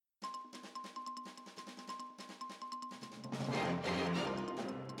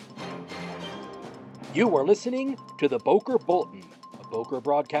You are listening to the Bokur Bulletin, a Bokur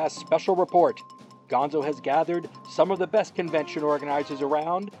Broadcast Special Report. Gonzo has gathered some of the best convention organizers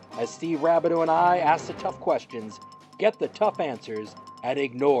around as Steve Rabideau and I ask the tough questions, get the tough answers, and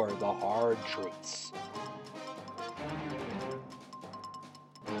ignore the hard truths.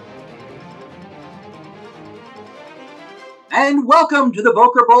 And welcome to the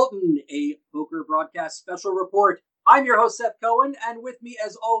Bokur Bulletin, a Bokur Broadcast Special Report. I'm your host, Seth Cohen, and with me,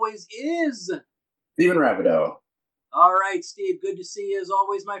 as always, is... Steven Rabideau. All right, Steve, good to see you as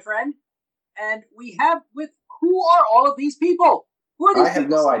always, my friend. And we have who are all of these people? Who are these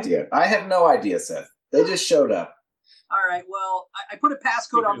people? I have no idea, Seth. They just showed up. All right, well, I put a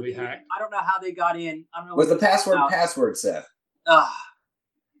passcode on the meeting. I don't know how they got in. I don't know. Was the password, Seth?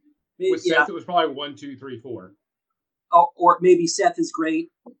 With Seth, it was probably 1, 2, 3, 4. Oh, or maybe Seth is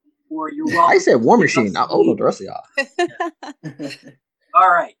great, or you're welcome. I said War Machine. I'll know the rest of y'all. All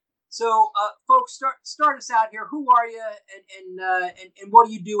right. So, folks, start us out here. Who are you, and what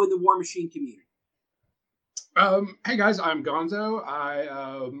do you do in the War Machine community? Hey guys, I'm Gonzo. I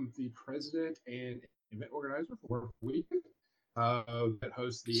am the president and event organizer for Weekend that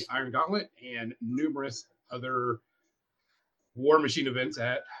hosts the Iron Gauntlet and numerous other War Machine events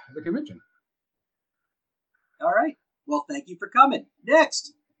at the convention. All right. Well, thank you for coming.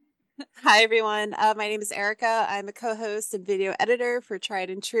 Next. Hi, everyone. My name is Erica. I'm a co-host and video editor for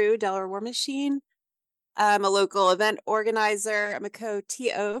Tried and True Delaware War Machine. I'm a local event organizer. I'm a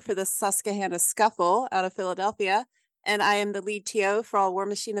co-TO for the Susquehanna Scuffle out of Philadelphia. And I am the lead TO for all War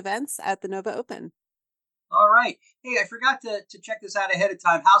Machine events at the Nova Open. All right. Hey, I forgot to check this out ahead of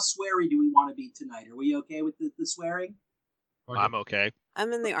time. How sweary do we want to be tonight? Are we okay with the swearing? I'm okay.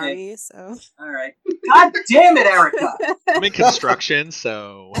 I'm in the Army, so... All right. God damn it, Erica! I'm in construction,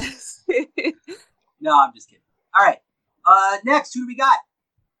 so... No, I'm just kidding. All right. Next, who do we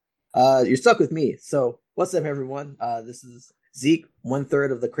got? You're stuck with me. So, what's up, everyone? This is Zeke,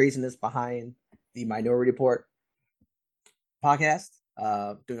 1/3 of the craziness behind the Minority Report podcast,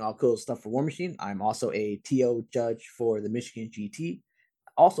 doing all cool stuff for War Machine. I'm also a TO judge for the Michigan GT,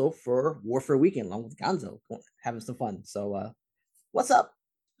 also for Warfare Weekend, along with Gonzo, having some fun. So, what's up?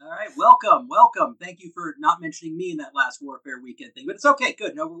 All right, welcome. Thank you for not mentioning me in that last Warfare Weekend thing, but it's okay.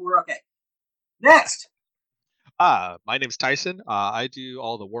 Good. No, we're okay. Next. My name's Tyson. I do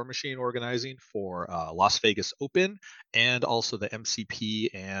all the War Machine organizing for Las Vegas Open and also the MCP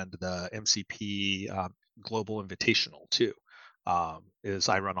and the MCP Global Invitational too. Is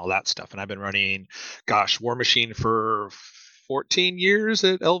I run all that stuff, and I've been running, War Machine for 14 years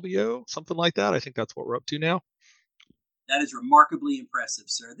at LVO, something like that. I think that's what we're up to now. That is remarkably impressive,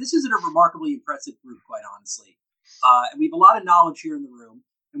 sir. This isn't a remarkably impressive group, quite honestly. And we have a lot of knowledge here in the room.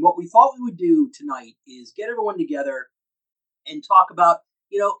 And what we thought we would do tonight is get everyone together and talk about,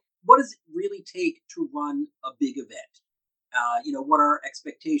 what does it really take to run a big event? What are our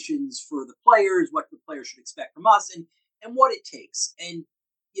expectations for the players, what the players should expect from us, and what it takes. And,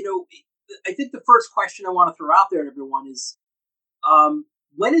 I think the first question I want to throw out there to everyone is,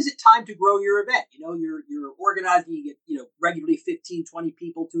 when is it time to grow your event? You're organizing, you get, regularly 15, 20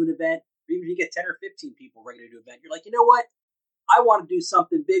 people to an event, or even if you get 10 or 15 people regularly to an event, you're like, you know what? I want to do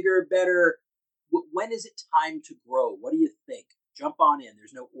something bigger, better. When is it time to grow? What do you think? Jump on in.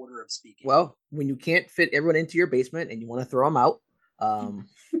 There's no order of speaking. Well, when you can't fit everyone into your basement and you want to throw them out,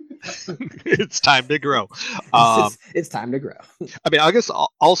 it's time to grow. It's time to grow. I mean, I guess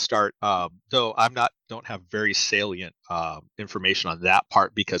I'll start. Though don't have very salient information on that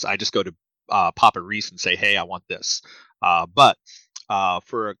part because I just go to Papa Reese and say, "Hey, I want this." But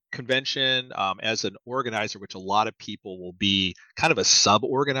for a convention, as an organizer, which a lot of people will be kind of a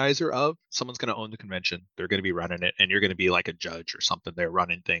sub-organizer of, someone's going to own the convention, they're going to be running it, and you're going to be like a judge or something. They're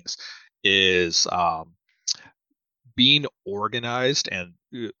running things. Is being organized, and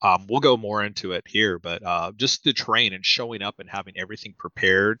we'll go more into it here, but just the train and showing up and having everything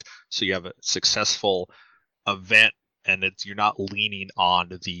prepared so you have a successful event, and you're not leaning on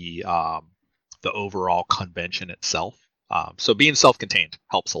the overall convention itself. So being self-contained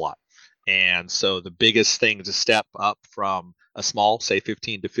helps a lot. And so the biggest thing to step up from a small, say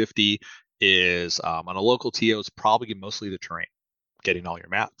 15 to 50, is on a local TO is probably mostly the terrain, getting all your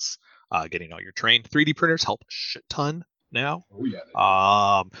mats, getting all your terrain. 3D printers help a shit ton now. Oh,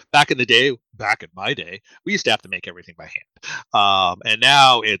 yeah. Back in my day, we used to have to make everything by hand. And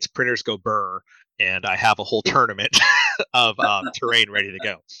now it's printers go burr, and I have a whole tournament of terrain ready to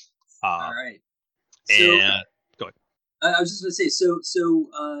go. All right. And go ahead. I was just going to say, so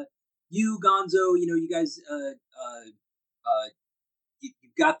you, Gonzo, you guys,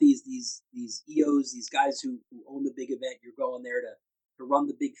 you've got these EOs, these guys who own the big event. You're going there to run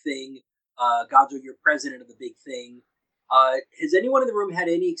the big thing. Gonzo, you're president of the big thing. Has anyone in the room had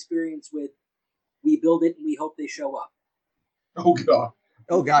any experience with we build it and we hope they show up? Oh God.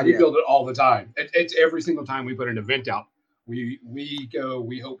 We Yeah. build it all the time. It's every single time we put an event out. We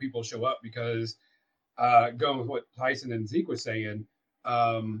hope people show up because going with what Tyson and Zeke was saying,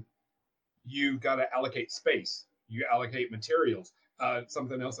 you've got to allocate space. You allocate materials.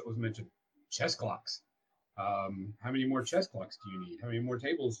 Something else that was mentioned, chess clocks. How many more chess clocks do you need? How many more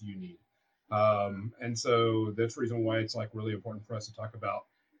tables do you need? And so that's the reason why it's like really important for us to talk about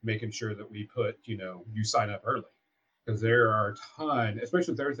making sure that we put, you sign up early. Because there are a ton,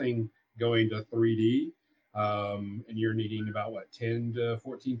 especially with everything going to 3D, and you're needing about 10 to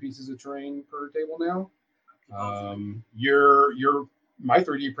 14 pieces of terrain per table now. My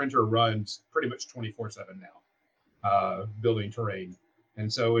 3D printer runs pretty much 24/7 now, building terrain.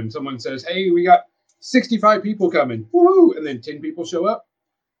 And so when someone says, "Hey, we got 65 people coming," woohoo, and then 10 people show up,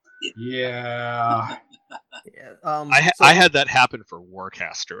 yeah. I had that happen for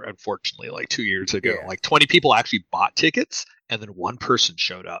Warcaster, unfortunately, like 2 years ago. Yeah. Like 20 people actually bought tickets, and then one person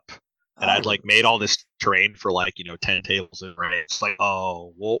showed up. And I'd like made all this terrain for 10 tables in right. It's like,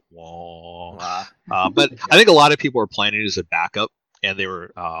 oh, whoa. Wow. But I think a lot of people were planning as a backup, and they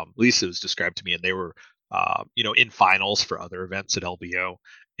were, at least it was described to me, and they were, in finals for other events at LBO.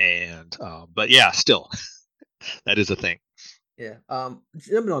 And, but yeah, still, that is a thing. Yeah.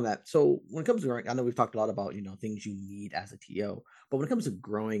 Jumping on that. So when it comes to growing, I know we've talked a lot about, things you need as a TO, but when it comes to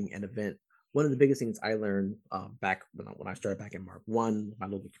growing an event, one of the biggest things I learned back when I started back in Mark 1, my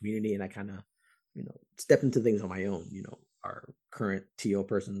local community, and I kind of, stepped into things on my own. Our current TO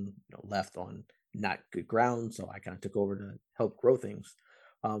person, left on not good ground, so I kind of took over to help grow things.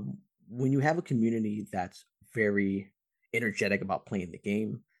 When you have a community that's very energetic about playing the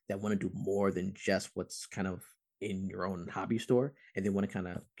game, that want to do more than just what's kind of in your own hobby store, and they want to kind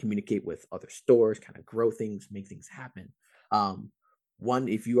of communicate with other stores, kind of grow things, make things happen. One,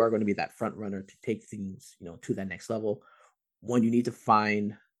 if you are going to be that front runner to take things, to that next level, one, you need to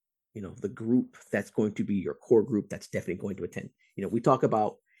find, the group that's going to be your core group that's definitely going to attend. We talk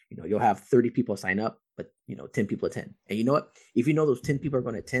about, you'll have 30 people sign up, but 10 people attend. And you know what? If you know those 10 people are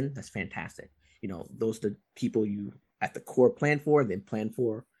going to attend, that's fantastic. Those are the people you at the core plan for, then plan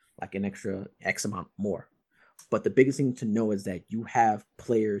for like an extra X amount more. But the biggest thing to know is that you have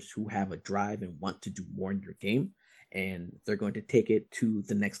players who have a drive and want to do more in your game, and they're going to take it to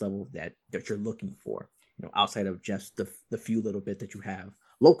the next level that you're looking for, outside of just the few little bit that you have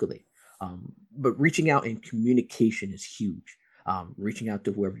locally. But reaching out and communication is huge. Reaching out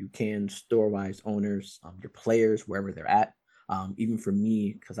to whoever you can, store-wise owners, your players, wherever they're at. Even for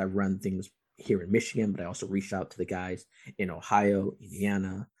me, because I run things here in Michigan, but I also reach out to the guys in Ohio,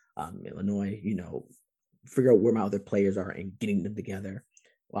 Indiana, Illinois, figure out where my other players are and getting them together,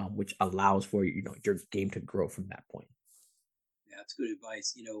 which allows for your game to grow from that point. Yeah, that's good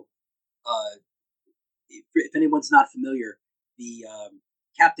advice. If anyone's not familiar, the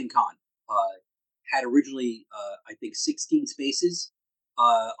Captain Con had originally I think 16 spaces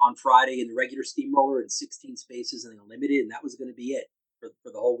on Friday in the regular steamroller and 16 spaces in the unlimited, and that was going to be it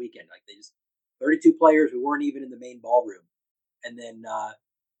for the whole weekend. Like they just 32 players who weren't even in the main ballroom, and then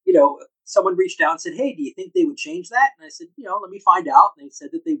someone reached out and said, "Hey, do you think they would change that?" And I said, "Let me find out." And they said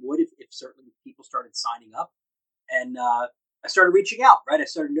that they would if certain people started signing up. And I started reaching out, right? I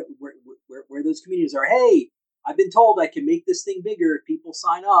started where those communities are. Hey, I've been told I can make this thing bigger if people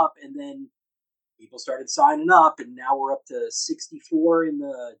sign up. And then people started signing up, and now we're up to 64 in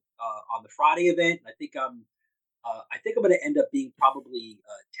the on the Friday event. I think I'm going to end up being probably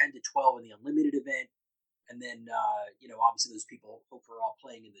 10 to 12 in the unlimited event. And then, obviously those people hope we're all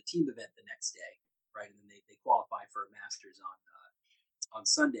playing in the team event the next day, right? And then they qualify for a Masters on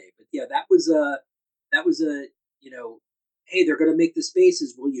Sunday. But yeah, that was a hey, they're going to make the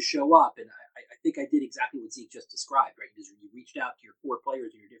spaces. Will you show up? And I think I did exactly what Zeke just described, right? Because you reached out to your core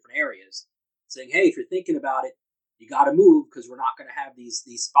players in your different areas, saying, hey, if you're thinking about it, you got to move because we're not going to have these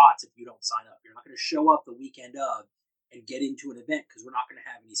spots if you don't sign up. You're not going to show up the weekend of and get into an event because we're not going to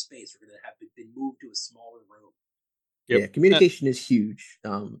have any space. We're going to have been moved to a smaller room. Yep. Yeah, communication is huge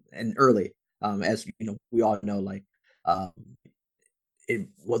and early. As we all know,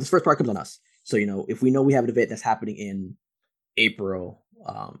 this first part comes on us. So if we know we have an event that's happening in April,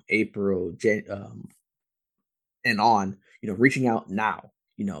 and on, reaching out now.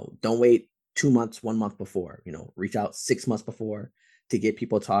 Don't wait 2 months, 1 month before. Reach out 6 months before to get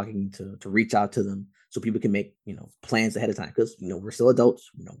people talking, to reach out to them so people can make plans ahead of time, because we're still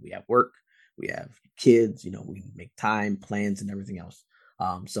adults. We have work, we have kids, we make time, plans, and everything else.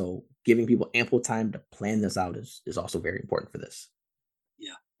 So giving people ample time to plan this out is also very important for this.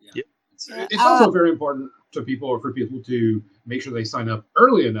 Yeah. Yeah. It's also very important to people or for people to make sure they sign up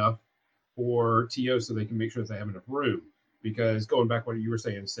early enough for TO so they can make sure that they have enough room. Because going back to what you were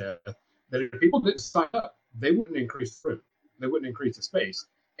saying, Seth, that if people didn't sign up, they wouldn't increase the room. They wouldn't increase the space.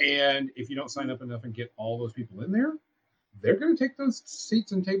 And if you don't sign up enough and get all those people in there, they're going to take those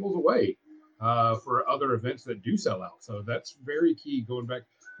seats and tables away for other events that do sell out. So that's very key, going back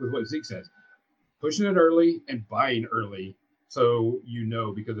with what Zeke says. Pushing it early and buying early so you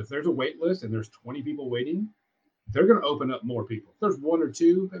know, because if there's a wait list and there's 20 people waiting, they're going to open up more people. If there's one or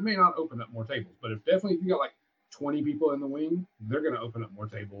two, they may not open up more tables. But if you got like 20 people in the wing, they're going to open up more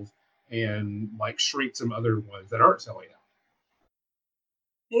tables and like shrink some other ones that aren't selling out.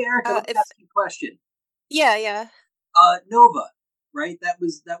 Hey, Erica, let me ask you a question. Yeah. Nova, right? That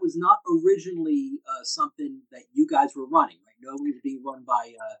was not originally something that you guys were running, right? Nova was being run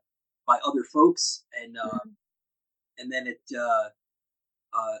by other folks, and then at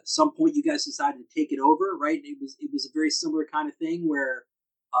some point you guys decided to take it over, right? It was a very similar kind of thing where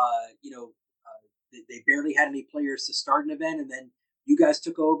they barely had any players to start an event, and then you guys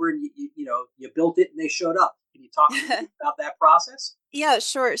took over and you built it and they showed up. Can you talk about that process? Yeah,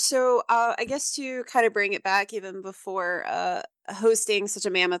 sure. So I guess to kind of bring it back even before hosting such a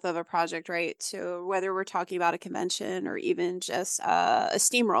mammoth of a project, right? So whether we're talking about a convention or even just a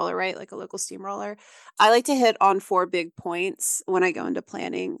steamroller, right? Like a local steamroller, I like to hit on 4 big points when I go into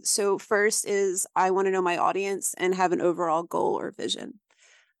planning. So first is I want to know my audience and have an overall goal or vision.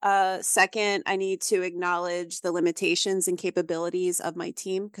 Second, I need to acknowledge the limitations and capabilities of my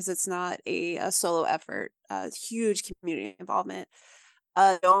team because it's not a solo effort. Huge community involvement.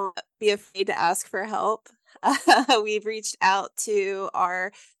 Don't be afraid to ask for help. We've reached out to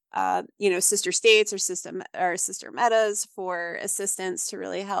our, sister states or sister metas for assistance to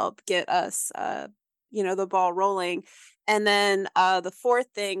really help get us, the ball rolling. And then the fourth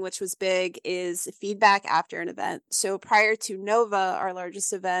thing, which was big, is feedback after an event. So prior to Nova, our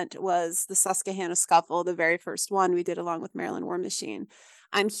largest event was the Susquehanna Scuffle, the very first one we did along with Maryland War Machine.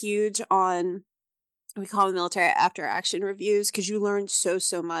 I'm huge on, we call them military after action reviews because you learn so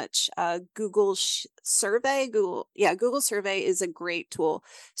much. Google Survey is a great tool.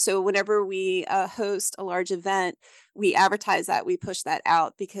 So whenever we host a large event, we advertise that, we push that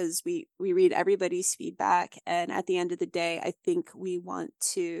out because we read everybody's feedback. And at the end of the day, I think we want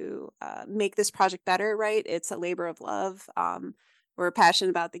to make this project better, right? It's a labor of love. We're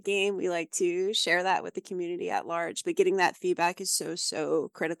passionate about the game. We like to share that with the community at large, but getting that feedback is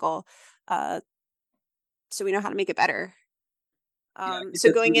so critical. So we know how to make it better.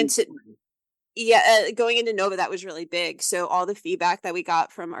 So going into Nova, that was really big. So all the feedback that we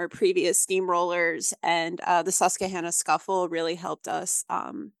got from our previous steamrollers and the Susquehanna Scuffle really helped us,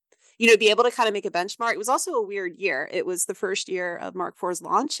 be able to kind of make a benchmark. It was also a weird year. It was the first year of Mark IV's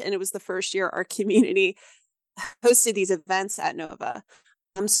launch, and it was the first year our community hosted these events at Nova.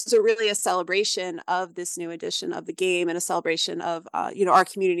 So really a celebration of this new edition of the game and a celebration of, our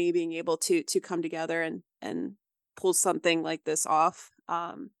community being able to come together and pull something like this off.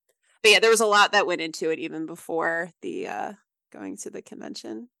 But yeah, there was a lot that went into it even before the going to the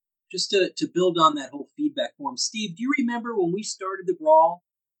convention. Just to build on that whole feedback form, Steve, do you remember when we started the Brawl?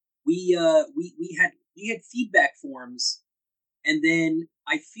 We had feedback forms, and then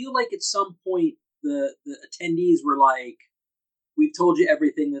I feel like at some point the attendees were like, "We've told you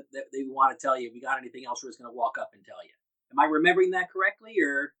everything that they want to tell you. We got anything else, we're just going to walk up and tell you." Am I remembering that correctly?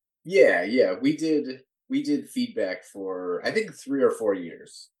 Or yeah, we did feedback for I think 3 or 4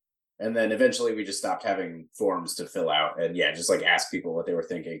 years, and then eventually we just stopped having forms to fill out, and just like ask people what they were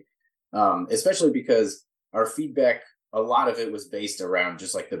thinking. Especially because our feedback, a lot of it was based around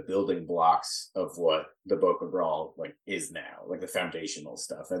just like the building blocks of what the Bokur Brawl like is now, like the foundational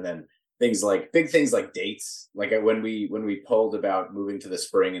stuff, and then big things like dates. Like when we polled about moving to the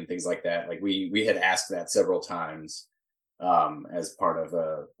spring and things like that, like we had asked that several times as part of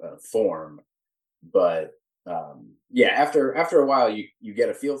a form. But after a while you get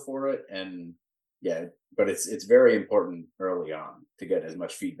a feel for it, and but it's very important early on to get as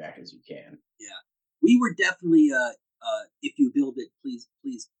much feedback as you can. Yeah, we were definitely if you build it, please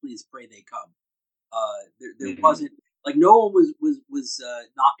pray they come. There wasn't, like, no one was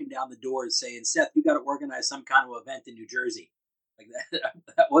knocking down the doors saying, "Seth, you got to organize some kind of event in New Jersey." Like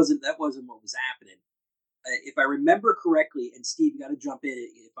that wasn't what was happening. If I remember correctly, and Steve, you got to jump in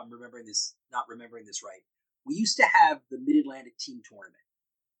if I'm not remembering this right. We used to have the Mid-Atlantic Team Tournament,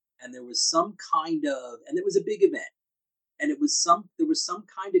 and there was and it was a big event, and there was some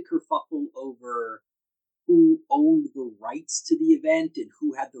kind of kerfuffle over who owned the rights to the event and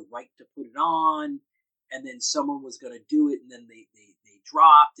who had the right to put it on. And then someone was going to do it, and then they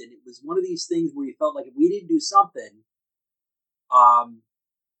dropped, and it was one of these things where you felt like if we didn't do something,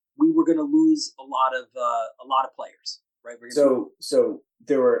 we were going to lose a lot of players, right? So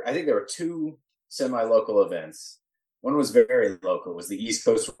I think there were two semi-local events. One was very local, was the East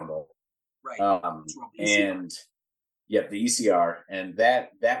Coast Rumble. Right. And the ECR, and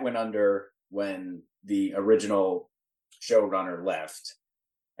that went under when the original showrunner left.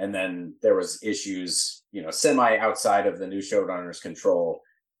 And then there was issues, semi outside of the new showrunner's control,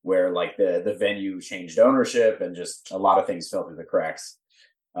 where like the venue changed ownership and just a lot of things fell through the cracks.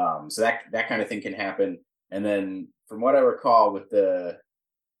 So that kind of thing can happen. And then from what I recall with the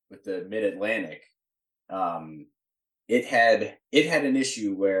Mid-Atlantic, it had an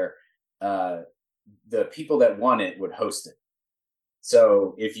issue where the people that won it would host it.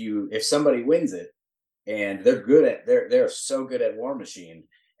 So if somebody wins it and they're so good at War Machine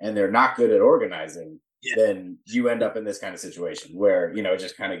and they're not good at organizing, then you end up in this kind of situation where, it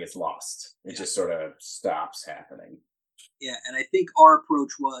just kind of gets lost. It just sort of stops happening. Yeah, and I think our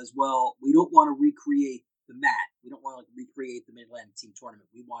approach was, well, we don't want to recreate the mat. We don't want to recreate the Mid-Atlantic Team Tournament.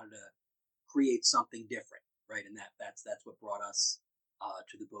 We wanted to create something different, right? And that's what brought us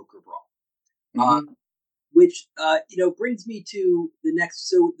to the Bokur Brawl. Mm-hmm. Which brings me to the next.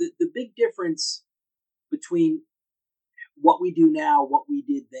 So the big difference between what we do now, what we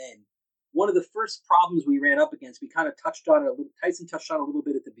did then. One of the first problems we ran up against, we kind of touched on it a little. Tyson touched on it a little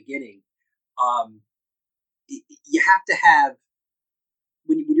bit at the beginning. You have to have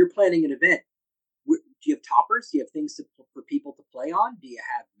when you're planning an event. Do you have toppers? Do you have things for people to play on? Do you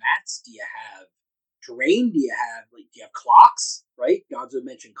have mats? Do you have terrain? Do you have clocks? Right? Gonzo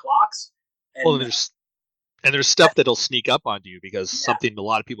mentioned clocks. And, there's stuff that'll sneak up onto you because something a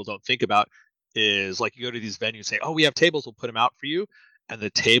lot of people don't think about is like you go to these venues and say, oh, we have tables, we'll put them out for you. And the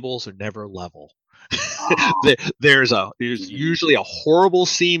tables are never level. There's usually a horrible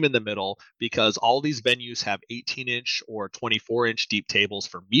seam in the middle because all these venues have 18-inch or 24-inch deep tables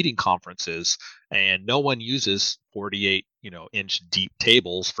for meeting conferences, and no one uses 48-inch deep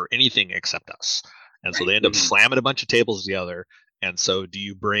tables for anything except us. And so they end up slamming a bunch of tables together. And so do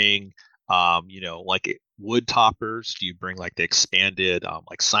you bring like wood toppers? Do you bring like the expanded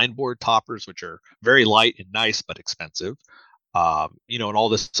like signboard toppers, which are very light and nice but expensive? And all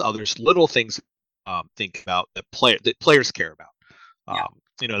this other little things think about that players care about.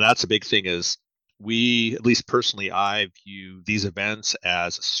 That's a big thing. Is we, at least personally, I view these events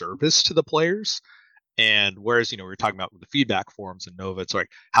as a service to the players. And whereas we were talking about with the feedback forums and Nova, it's like,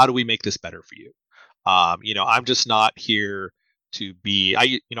 how do we make this better for you? I'm just not here to be.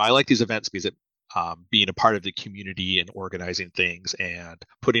 I like these events because it being a part of the community and organizing things and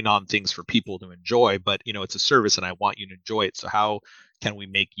putting on things for people to enjoy, but it's a service and I want you to enjoy it. So how can we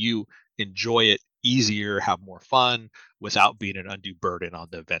make you enjoy it easier, have more fun without being an undue burden on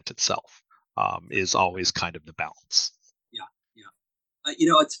the event itself? Is always kind of the balance.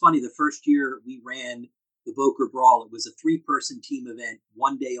 It's funny, the first year we ran the Bokur Brawl, it was a 3-person team event,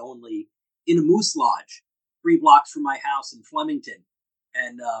 one day only, in a moose lodge 3 blocks from my house in Flemington.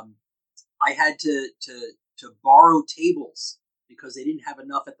 And I had to borrow tables because they didn't have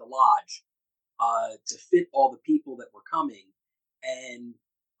enough at the lodge to fit all the people that were coming. And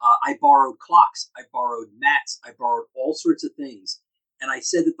I borrowed clocks, I borrowed mats, I borrowed all sorts of things. And I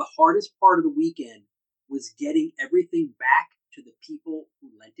said that the hardest part of the weekend was getting everything back to the people who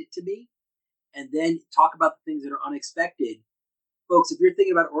lent it to me. And then talk about the things that are unexpected. Folks, if you're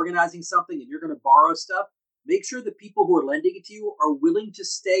thinking about organizing something and you're going to borrow stuff, make sure the people who are lending it to you are willing to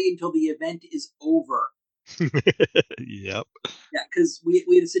stay until the event is over. Yep. Yeah, because we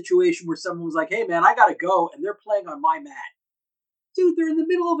had a situation where someone was like, hey, man, I got to go, and they're playing on my mat. Dude, they're in the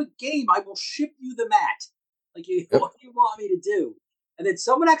middle of a game. I will ship you the mat. Like, what do you want me to do? And then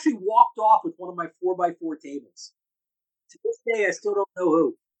someone actually walked off with one of my 4x4 tables. To this day, I still don't know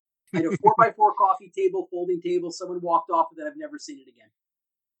who. I had a 4x4 coffee table, folding table. Someone walked off with it. I've never seen it again.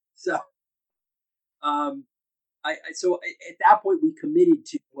 So, so at that point we committed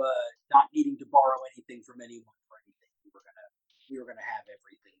to not needing to borrow anything from anyone for anything. We were gonna have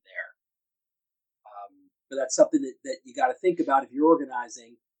everything there. But that's something that you got to think about if you're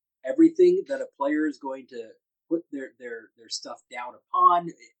organizing. Everything that a player is going to put their stuff down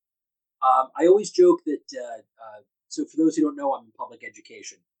upon. I always joke that. So for those who don't know, I'm in public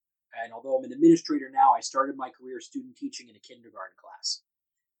education. And although I'm an administrator now, I started my career student teaching in a kindergarten class.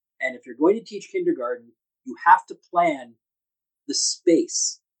 And if you're going to teach kindergarten, you have to plan the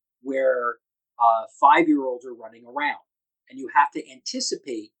space where 5-year-olds are running around. And you have to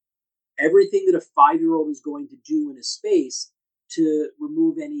anticipate everything that a 5-year-old is going to do in a space to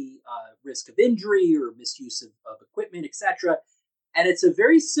remove any risk of injury or misuse of equipment, etc. And it's a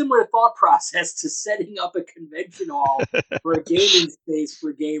very similar thought process to setting up a convention hall for a gaming space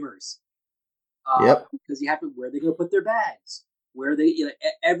for gamers. Yep. Because you have to, where are they going to put their bags? Where they,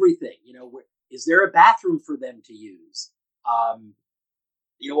 everything, is there a bathroom for them to use?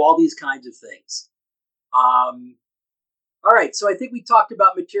 All these kinds of things. All right. So I think we talked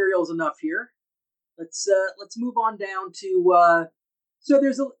about materials enough here. Let's move on down to,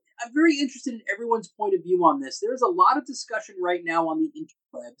 so I'm very interested in everyone's point of view on this. There's a lot of discussion right now on the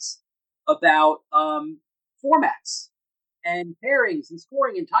interwebs about formats and pairings and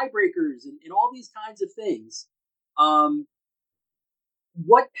scoring and tiebreakers and all these kinds of things.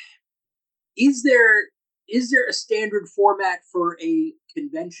 What is there a standard format for a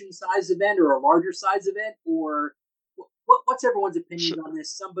convention size event or a larger size event, or what's everyone's opinion on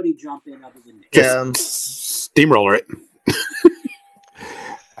this? Somebody jump in other than me. Steamroller it.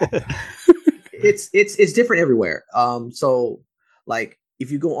 It's different everywhere. So like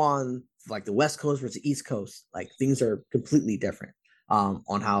if you go on like the West Coast versus East Coast, like things are completely different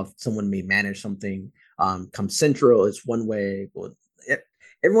on how someone may manage something. Come Central, it's one way.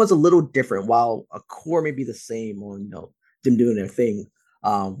 Everyone's a little different. While a core may be the same on them doing their thing.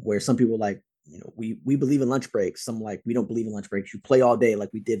 Where some people like we believe in lunch breaks. Some like we don't believe in lunch breaks. You play all day like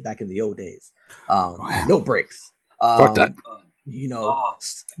we did back in the old days. No breaks. Fuck that.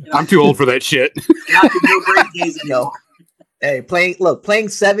 I'm too old for that shit. Not the no break days anymore. Hey, playing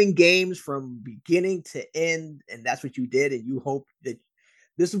 7 games from beginning to end, and that's what you did, and you hope that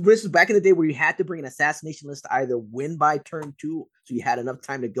this is back in the day where you had to bring an assassination list to either win by turn 2, so you had enough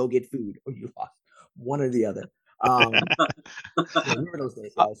time to go get food, or you lost one or the other. Remember those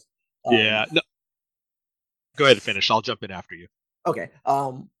days, guys? Yeah. No. Go ahead and finish. I'll jump in after you. Okay.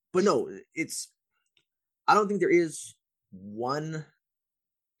 But no, I don't think there is one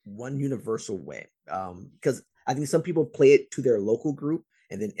universal way. Because I think some people play it to their local group,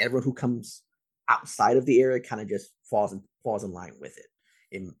 and then everyone who comes outside of the area kind of just falls in line with it,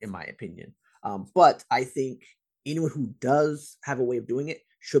 in my opinion. But I think anyone who does have a way of doing it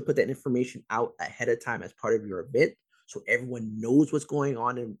should put that information out ahead of time as part of your event, so everyone knows what's going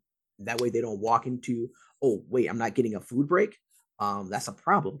on, and that way they don't walk into, oh wait, I'm not getting a food break. That's a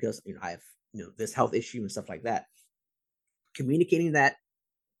problem because I have this health issue and stuff like that. Communicating that,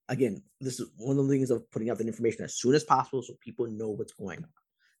 again, this is one of the things of putting out the information as soon as possible so people know what's going on.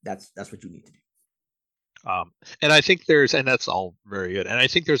 That's what you need to do. And I think and that's all very good. And I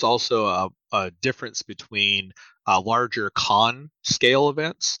think there's also a difference between larger con scale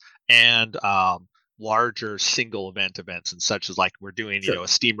events and larger single events, and such as like we're doing, Sure. A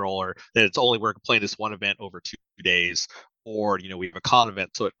steamroller that it's only we're playing this one event over 2 days, or we have a con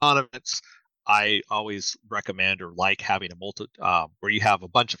event. So at con events, I always recommend or like having a where you have a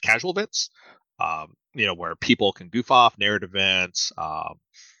bunch of casual events, where people can goof off, narrative events,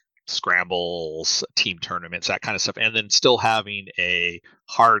 scrambles, team tournaments, that kind of stuff, and then still having a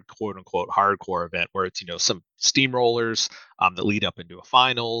quote unquote hardcore event where it's some steamrollers that lead up into a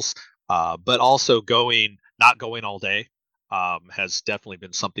finals, but also not going all day has definitely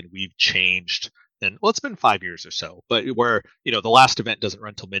been something we've changed. And it's been 5 years or so, but where the last event doesn't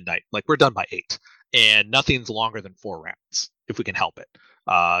run till midnight, like we're done by 8, and nothing's longer than 4 rounds if we can help it.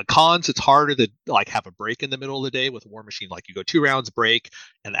 Cons, it's harder to like have a break in the middle of the day. With War Machine, like you go 2 rounds break,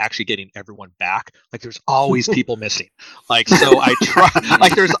 and actually getting everyone back, like there's always people missing. Like, so I try,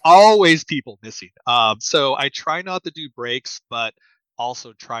 like there's always people missing. So I try not to do breaks, but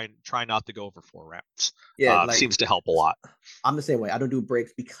also try not to go over 4 rounds. Yeah, seems to help a lot. I'm the same way. I don't do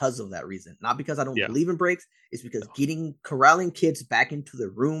breaks because of that reason, not because I don't believe in breaks. It's because corralling kids back into the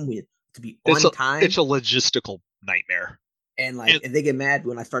room to be on time. It's a logistical nightmare. And and they get mad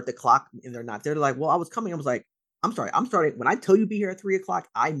when I start the clock and they're not there. They're like, well, I was coming. I was like, I'm sorry. I'm starting. When I tell you be here at 3 o'clock,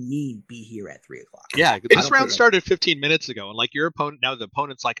 I mean be here at 3 o'clock. Yeah, this round started 15 minutes ago, and like your opponent, now the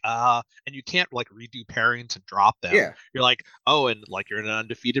opponent's like, and you can't like redo pairings and drop them. Yeah. You're like, oh, and like you're in an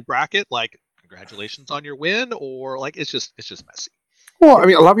undefeated bracket, like congratulations on your win, or like it's just messy. Well, I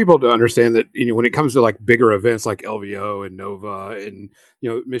mean, a lot of people don't understand that, when it comes to like bigger events like LVO and Nova and,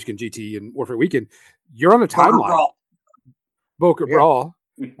 Michigan GT and Warfare Weekend, you're on a timeline. Bokur Brawl.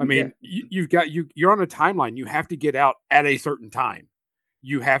 I mean, you're on a timeline. You have to get out at a certain time.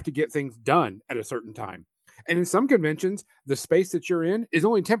 You have to get things done at a certain time. And in some conventions, the space that you're in is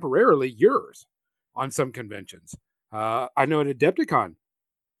only temporarily yours on some conventions. I know at Adepticon,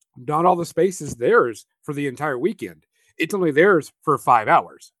 not all the space is theirs for the entire weekend. It's only theirs for 5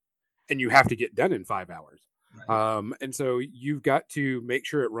 hours, and you have to get done in 5 hours. Right. And so you've got to make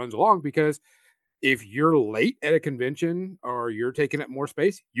sure it runs along, because if you're late at a convention or you're taking up more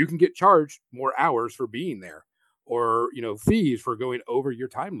space, you can get charged more hours for being there. or fees for going over your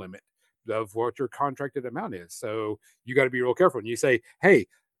time limit of what your contracted amount is. So you got to be real careful. And you say, hey,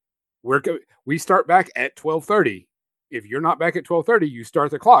 we start back at 12:30. If you're not back at 12:30, you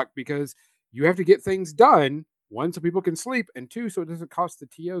start the clock, because you have to get things done, one, so people can sleep, and two, so it doesn't cost the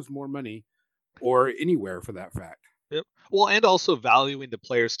TOs more money, or anywhere for that fact. Yep. Well, and also valuing the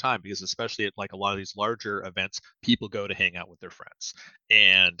players' time, because especially at like a lot of these larger events, people go to hang out with their friends.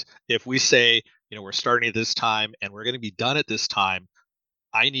 And if we say, we're starting at this time and we're going to be done at this time,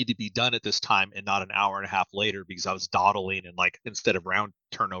 I need to be done at this time and not an hour and a half later, because I was dawdling, and like instead of round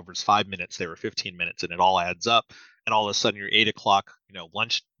turnovers 5 minutes, they were 15 minutes, and it all adds up. And all of a sudden your 8 o'clock,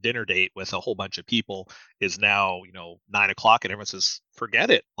 lunch dinner date with a whole bunch of people is now, 9 o'clock, and everyone says, forget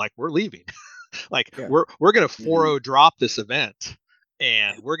it. Like, we're leaving. Like, Yeah. we're going to 4-0 drop this event,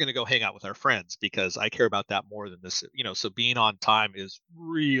 and we're going to go hang out with our friends, because I care about that more than this. So being on time is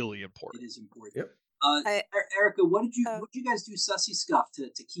really important. It is important. Yep. Erica, what did you guys do sussy scuff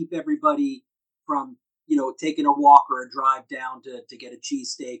to keep everybody from taking a walk or a drive down to get a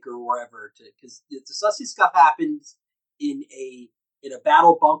cheesesteak or wherever? Because the sussy scuff happens in a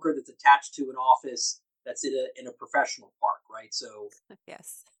battle bunker that's attached to an office that's in a professional park, right? So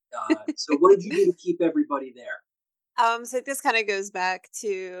yes. So what did you do to keep everybody there? So this kind of goes back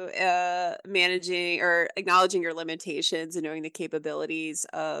to managing or acknowledging your limitations and knowing the capabilities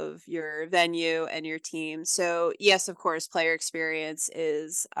of your venue and your team. So yes, of course, player experience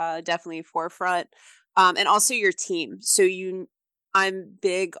is definitely forefront, and also your team. So I'm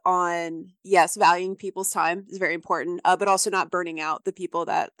big on, yes, valuing people's time is very important, but also not burning out the people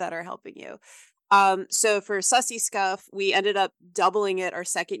that are helping you. So for Sussy Scuff, we ended up doubling it our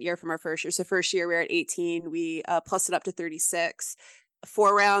second year from our first year. So first year we were at 18, we plus it up to 36,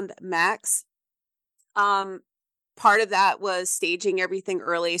 4-round max. Part of that was staging everything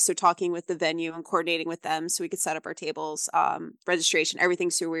early. So talking with the venue and coordinating with them so we could set up our tables, registration, everything.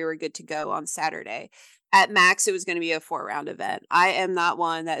 So we were good to go on Saturday. At max, it was going to be a 4-round event. I am not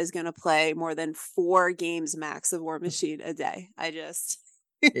one that is going to play more than 4 games max of War Machine a day. I just...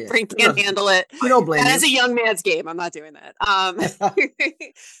 Yeah. Brain can't handle it. We don't blame that you. is a young man's game. I'm not doing that.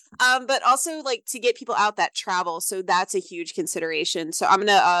 But also like to get people out that travel. So that's a huge consideration. So I'm going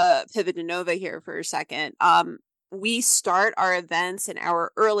to pivot to Nova here for a second. We start our events an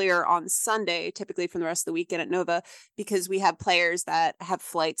hour earlier on Sunday, typically from the rest of the weekend at Nova, because we have players that have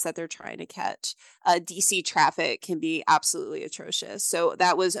flights that they're trying to catch. DC traffic can be absolutely atrocious. So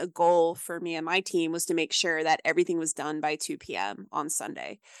that was a goal for me and my team, was to make sure that everything was done by 2 p.m. on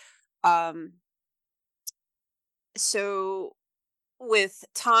Sunday. So with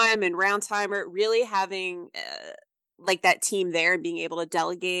time and round timer, really having like that team there and being able to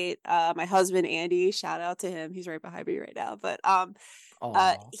delegate. My husband Andy, shout out to him, he's right behind me right now, but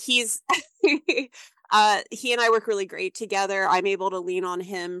he's he and I work really great together. I'm able to lean on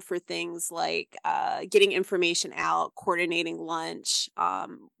him for things like getting information out, coordinating lunch.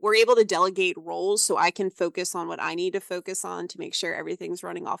 We're able to delegate roles so I can focus on what I need to focus on to make sure everything's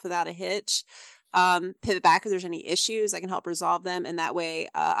running off without a hitch. Pivot back if there's any issues, I can help resolve them, and that way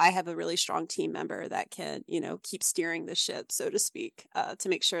I have a really strong team member that can keep steering the ship, so to speak, to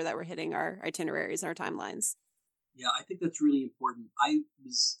make sure that we're hitting our itineraries and our timelines. Yeah, I think that's really important. I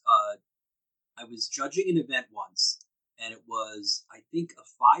was judging an event once, and it was, I think,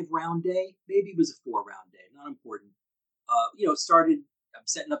 a 5-round day. Maybe it was a 4-round day. Not important. It started. I'm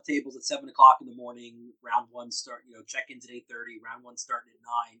setting up tables at 7 o'clock in the morning. Round one start. Check-ins at 8:30. Round one starting at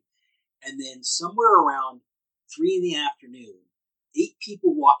 9. And then somewhere around 3 in the afternoon, 8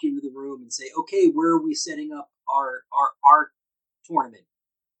 people walk into the room and say, "Okay, where are we setting up our tournament?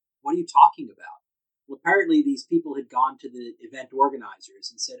 What are you talking about?" Well, apparently these people had gone to the event organizers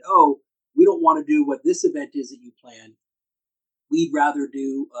and said, "Oh, we don't want to do what this event is that you planned. We'd rather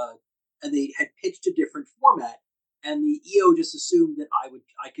do," and they had pitched a different format. And the EO just assumed that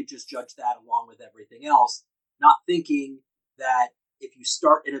I could just judge that along with everything else, not thinking that if you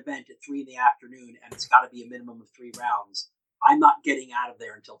start an event at 3 in the afternoon and it's got to be a minimum of 3 rounds, I'm not getting out of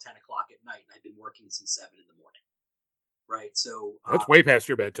there until 10 o'clock at night. And I've been working since 7 in the morning. Right. So that's way past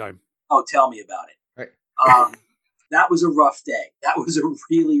your bedtime. Oh, tell me about it. Right. That was a rough day. That was a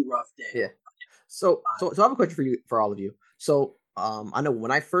really rough day. Yeah. So I have a question for all of you. So I know when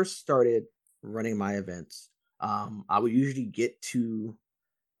I first started running my events, I would usually get to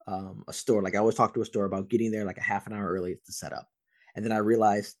a store. Like I always talk to a store about getting there like a half an hour early to set up. And then I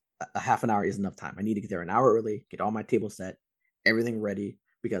realized a half an hour is enough time. I need to get there an hour early, get all my tables set, everything ready.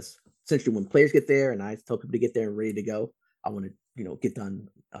 Because essentially when players get there and I tell people to get there and ready to go, I want to, get done,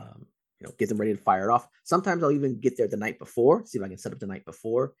 get them ready to fire it off. Sometimes I'll even get there the night before, see if I can set up the night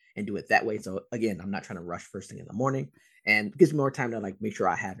before and do it that way. So again, I'm not trying to rush first thing in the morning, and it gives me more time to like make sure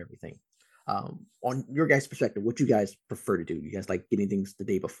I have everything. On your guys' perspective, what you guys prefer to do? You guys like getting things the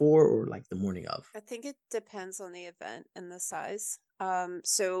day before or like the morning of? I think it depends on the event and the size.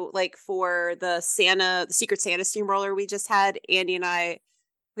 So like for the Secret Santa steamroller we just had, Andy and I,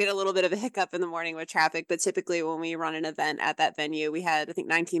 we had a little bit of a hiccup in the morning with traffic, but typically when we run an event at that venue, we had, I think,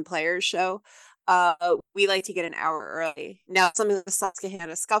 19 players show. We like to get an hour early. Now, some of the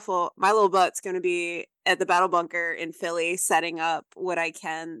Susquehanna Scuffle, my little butt's going to be at the Battle Bunker in Philly, setting up what I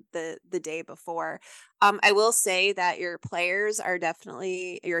can the day before. I will say that your attendees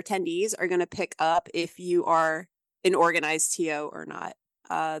are going to pick up if you are an organized TO or not.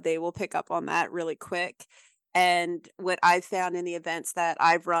 They will pick up on that really quick. And what I've found in the events that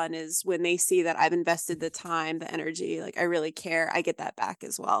I've run is when they see that I've invested the time, the energy, like I really care, I get that back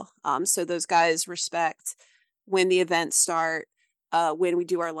as well. So those guys respect when the events start, when we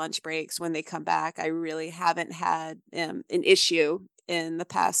do our lunch breaks, when they come back. I really haven't had an issue in the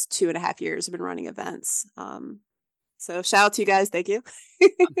past 2.5 years I've been running events. So shout out to you guys. Thank you.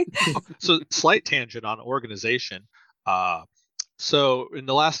 So slight tangent on organization. So in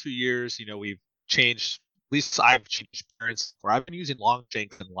the last few years, we've changed. At least I've changed parents where I've been using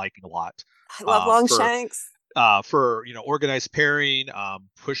Longshanks and liking a lot. I love Longshanks. For organized pairing,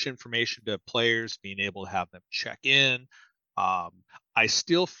 push information to players, being able to have them check in. I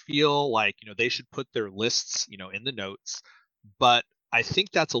still feel like they should put their lists in the notes, but I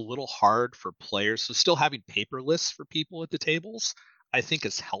think that's a little hard for players. So still having paper lists for people at the tables, I think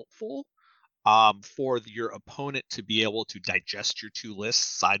is helpful. For your opponent to be able to digest your two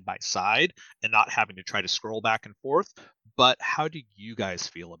lists side by side and not having to try to scroll back and forth. But how do you guys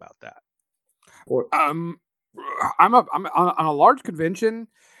feel about that? Or I'm on a large convention.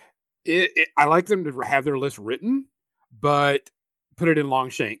 I like them to have their list written, but put it in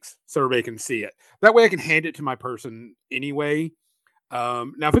Longshanks so everybody can see it. That way I can hand it to my person anyway. Now,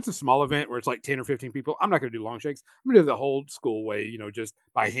 if it's a small event where it's like 10 or 15 people, I'm not going to do Longshanks. I'm going to do the old school way, just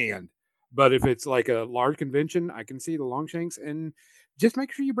by hand. But if it's like a large convention, I can see the Longshanks, and just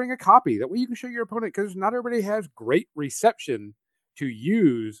make sure you bring a copy. That way you can show your opponent, because not everybody has great reception to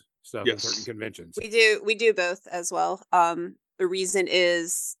use stuff in certain conventions. We do both as well. The reason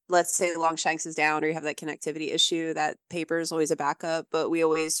is, let's say Longshanks is down or you have that connectivity issue, that paper is always a backup, but we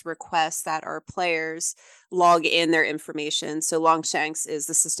always request that our players log in their information. So Longshanks is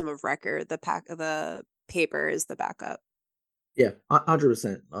the system of record. The paper is the backup. Yeah,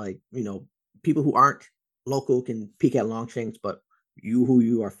 100%. Like, people who aren't local can peek at Longshanks, but who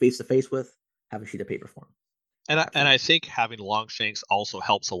you are face to face with, have a sheet of paper for them. And I think having Longshanks also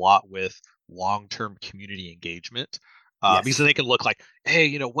helps a lot with long-term community engagement, because they can look like,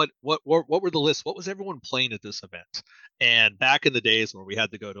 hey, what were the lists? What was everyone playing at this event? And back in the days where we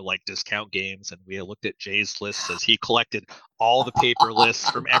had to go to like discount games, and we looked at Jay's lists as he collected all the paper lists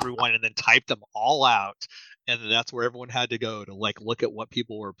from everyone and then typed them all out. And then that's where everyone had to go to like look at what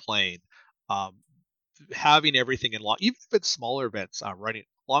people were playing. Having everything in even if it's smaller events, running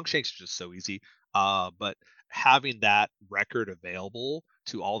Longshanks is just so easy. But having that record available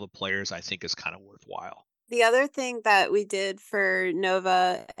to all the players, I think, is kind of worthwhile. The other thing that we did for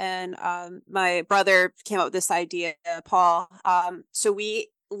Nova, and my brother came up with this idea, Paul. So we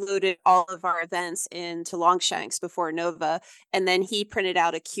loaded all of our events into Longshanks before Nova, and then he printed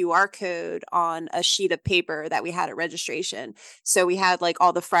out a QR code on a sheet of paper that we had at registration. So we had like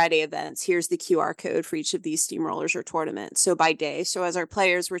all the Friday events. Here's the QR code for each of these steamrollers or tournaments. So by day. So as our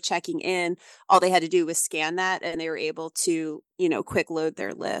players were checking in, all they had to do was scan that, and they were able to, quick load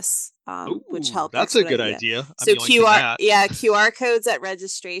their lists, which helped. That's a good idea. So QR codes at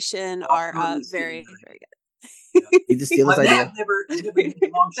registration are very, very good. You just steal this idea. I've never used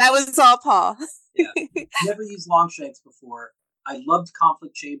Longshanks. That was all Paul. Yeah, never used Longshanks before. I loved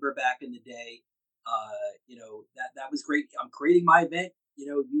Conflict Chamber back in the day. That was great. I'm creating my event.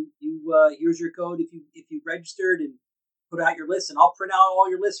 Here's your code if you registered and put out your list, and I'll print out all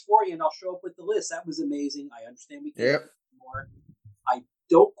your lists for you, and I'll show up with the list. That was amazing. I understand we can't do more. I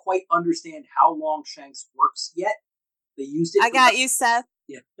don't quite understand how Longshanks works yet. They used it. I got you, Seth.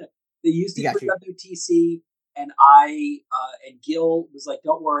 Yeah, they used it for WTC. And I and Gil was like,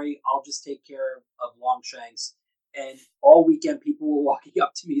 "Don't worry, I'll just take care of Longshanks." And all weekend, people were walking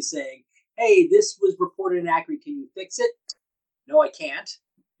up to me saying, "Hey, this was reported inaccurate. Can you fix it?" No, I can't.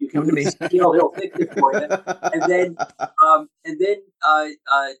 You can use Gil; he'll fix it for you. And then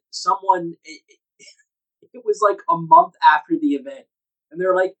someone. It was like a month after the event, and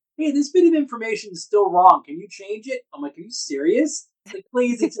they're like, "Hey, this bit of information is still wrong. Can you change it?" I'm like, "Are you serious?" Like,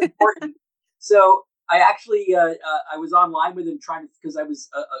 please, it's important. So I actually I was online with him trying to, because I was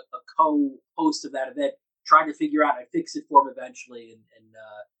a co-host of that event, trying to figure out. I fixed it for him eventually, and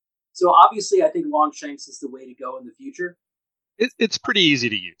so obviously I think Longshanks is the way to go in the future. It's pretty easy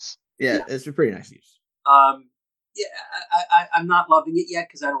to use. Yeah, it's a pretty nice use. Yeah, I'm not loving it yet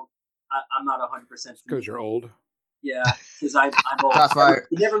because I'm not 100%. Because you're old. Yeah, because I'm old. Shots fired.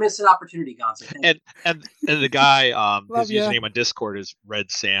 You never miss an opportunity, Gonzo. And the guy, his ya. username on Discord is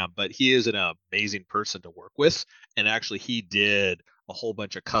Red Sam, but he is an amazing person to work with. And actually, he did a whole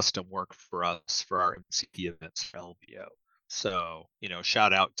bunch of custom work for us for our MCP events for LVO. So,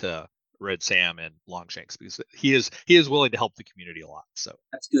 shout out to Red Sam and Longshanks, because he is willing to help the community a lot. So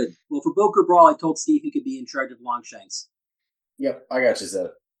that's good. Well, for Bokur Brawl, I told Steve he could be in charge of Longshanks. Yep, I got you, Zeb.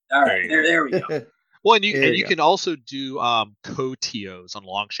 All right, there we go. Well, and you can also do co-TOs on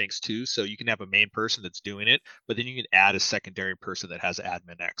Longshanks too. So you can have a main person that's doing it, but then you can add a secondary person that has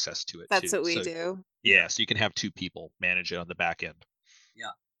admin access to it. That's too. what we do. Yeah, so you can have two people manage it on the back end.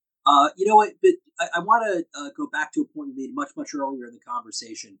 Yeah. You know what? But I want to go back to a point we made much earlier in the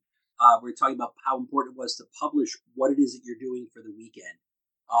conversation. We're talking about how important it was to publish what it is that you're doing for the weekend.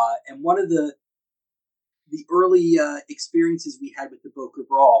 And one of the early experiences we had with the Bokur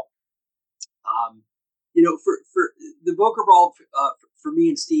Brawl, for the Bokur Brawl, for me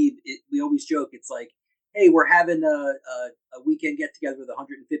and Steve, we always joke. It's like, hey, we're having a weekend get together with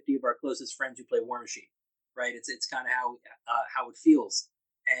 150 of our closest friends who play War Machine, right? It's kind of how it feels.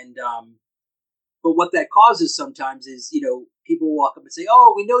 And but what that causes sometimes is, people walk up and say,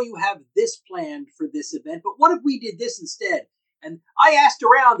 oh, we know you have this planned for this event, but what if we did this instead? And I asked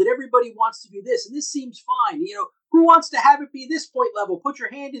around that everybody wants to do this, and this seems fine. Who wants to have it be this point level? Put your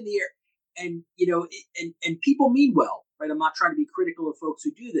hand in the air. And, and people mean well, right? I'm not trying to be critical of folks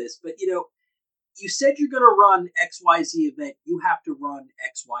who do this, but, you said you're going to run XYZ event. You have to run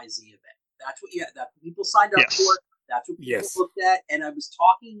XYZ event. That's what that's what people signed up for. That's what people looked at. And I was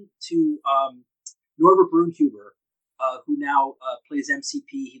talking to Norbert Brunhuber, who now plays MCP.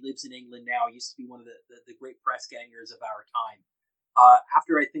 He lives in England now. He used to be one of the great press gangers of our time.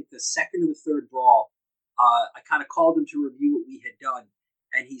 After I think the second or the third brawl, I kind of called him to review what we had done.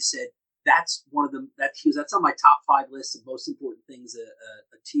 And he said, that's one of them. That's on my top 5 list of most important things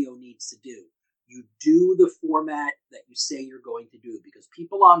a TO needs to do. You do the format that you say you're going to do, because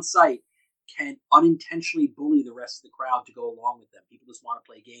people on site can unintentionally bully the rest of the crowd to go along with them. People just want to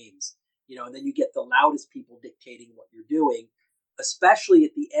play games, and then you get the loudest people dictating what you're doing, especially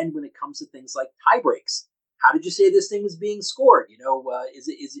at the end when it comes to things like tie breaks. How did you say this thing was being scored? Is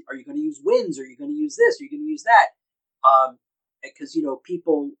it, are you going to use wins? Are you going to use this? Are you going to use that? Because,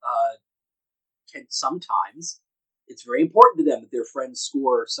 people can sometimes, it's very important to them that their friends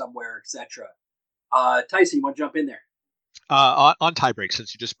score somewhere, etc. Tyson, you want to jump in there? On tie breaks,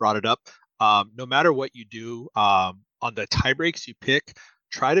 since you just brought it up, no matter what you do, on the tie breaks you pick,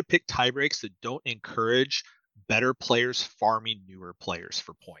 try to pick tie breaks that don't encourage better players farming newer players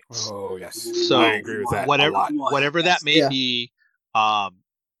for points. Oh, yes. So I agree with that. Whatever that may be, so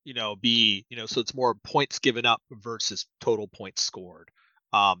it's more points given up versus total points scored.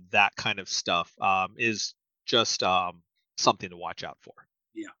 That kind of stuff is just something to watch out for.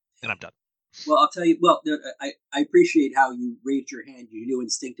 Yeah. And I'm done. Well, I'll tell you, I appreciate how you raised your hand. You knew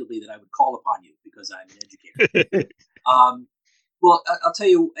instinctively that I would call upon you because I'm an educator. Well, I'll tell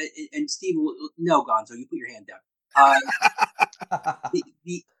you, and Steve, no, Gonzo, you put your hand down.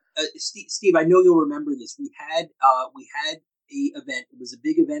 Steve, I know you'll remember this. We had a event. It was a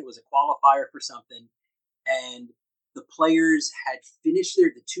big event. It was a qualifier for something, and the players had finished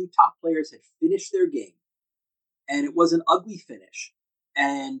the 2 top players had finished their game, and it was an ugly finish.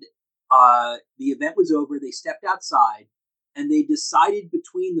 And the event was over. They stepped outside, and they decided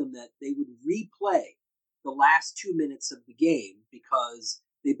between them that they would replay the last 2 minutes of the game, because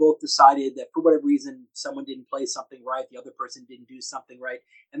they both decided that for whatever reason, someone didn't play something right, the other person didn't do something right,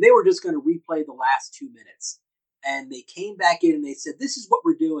 and they were just going to replay the last 2 minutes. And they came back in and they said, this is what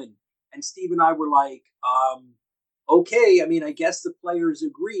we're doing. And Steve and I were like, okay, I mean, I guess the players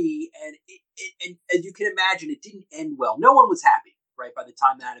agree. And as you can imagine, it didn't end well. No one was happy, right, by the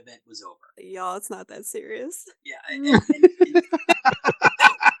time that event was over. Y'all, it's not that serious. Yeah.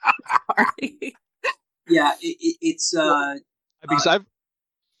 Sorry. Yeah, it's because I've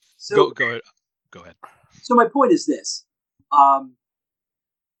go ahead. Go ahead. So my point is this: I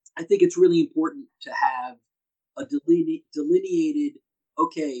think it's really important to have a delineated.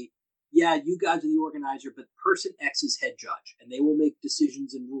 Okay, yeah, you guys are the organizer, but person X is head judge, and they will make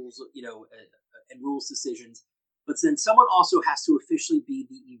decisions and rules, and rules decisions. But then someone also has to officially be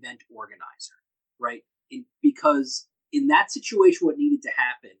the event organizer, right? Because in that situation, what needed to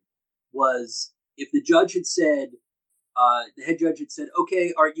happen was if the judge had said, the head judge had said,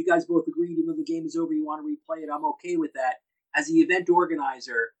 okay, all right, you guys both agreed, even though the game is over, you want to replay it, I'm okay with that. As the event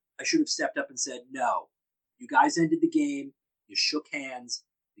organizer, I should have stepped up and said, no, you guys ended the game, you shook hands,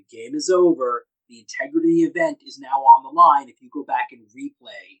 the game is over, the integrity of the event is now on the line if you go back and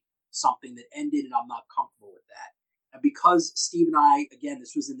replay something that ended, and I'm not comfortable with that. And because Steve and I, again,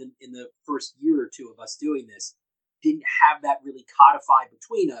 this was in the first year or two of us doing this, didn't have that really codified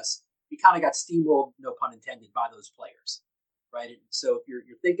between us, we kind of got steamrolled, no pun intended, by those players, right? And so if you're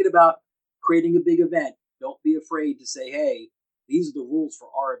thinking about creating a big event, don't be afraid to say, hey, these are the rules for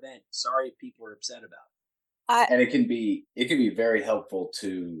our event. Sorry if people are upset about it. And it can be very helpful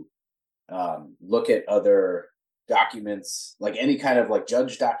to look at other documents, like any kind of like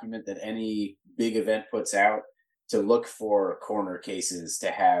judge document that any big event puts out, to look for corner cases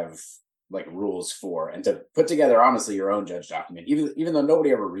to have like rules for, and to put together honestly your own judge document, even though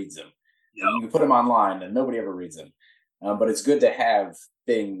nobody ever reads them. You can put them online and nobody ever reads them, but it's good to have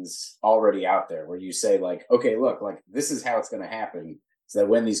things already out there where you say like, okay, look, like this is how it's going to happen, so that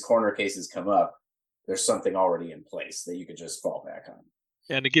when these corner cases come up, there's something already in place that you could just fall back on.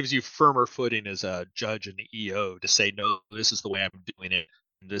 And it gives you firmer footing as a judge and EO to say, no, this is the way I'm doing it,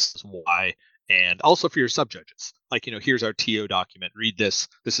 and this is why. And also for your sub-judges, like, here's our TO document, read this.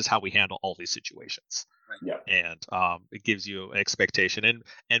 This is how we handle all these situations. Yeah. And it gives you an expectation,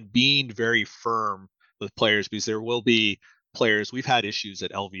 and being very firm with players, because there will be players, we've had issues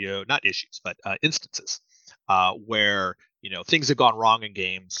at LVO, not issues, but instances where, things have gone wrong in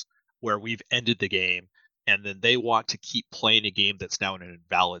games where we've ended the game, and then they want to keep playing a game that's now in an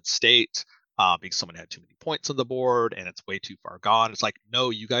invalid state because someone had too many points on the board and it's way too far gone. It's like, no,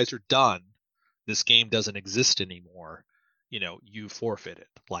 you guys are done. This game doesn't exist anymore. You forfeited.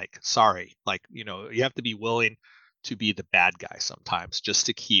 Like, sorry. Like, you have to be willing to be the bad guy sometimes, just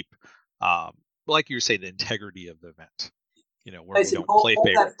to keep, like you were saying, the integrity of the event. Where we don't play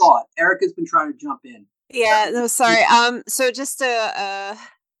favorites. That thought. Erica's been trying to jump in. Yeah, no, sorry. So just to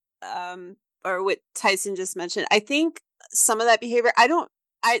or what Tyson just mentioned, I think some of that behavior, I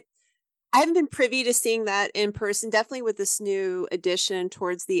haven't been privy to seeing that in person, definitely with this new edition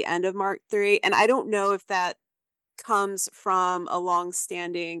towards the end of Mark III. And I don't know if that comes from a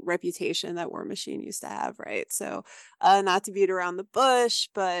long-standing reputation that War Machine used to have, right? So not to beat around the bush,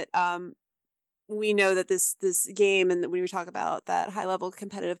 but we know that this game, and when we talk about that high-level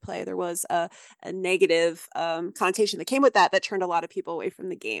competitive play, there was a negative connotation that came with that turned a lot of people away from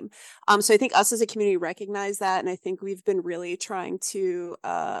the game. So I think us as a community recognize that, and I think we've been really trying to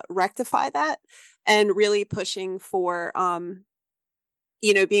rectify that and really pushing for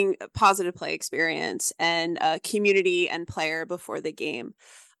being a positive play experience and community and player before the game.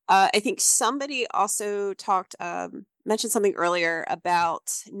 I think somebody also mentioned something earlier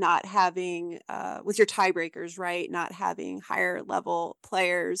about not having, with your tiebreakers, right? Not having higher level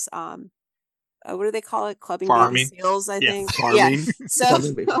players. What do they call it? Clubbing baby seals, I think. Farming.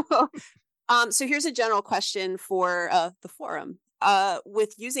 Yeah. So here's a general question for the forum.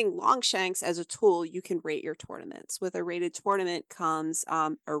 With using Longshanks as a tool, you can rate your tournaments. With a rated tournament comes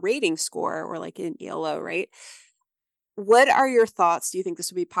a rating score, or like an ELO, right? What are your thoughts? Do you think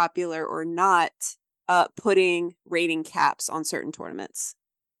this would be popular or not, putting rating caps on certain tournaments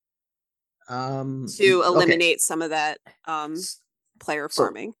to eliminate some of that player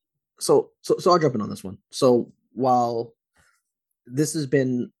farming? So I'll jump in on this one. So while this was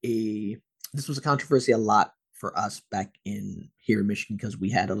a controversy a lot for us back here in Michigan, because we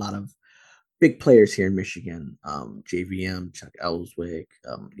had a lot of big players here in Michigan, JVM, Chuck Ellswick,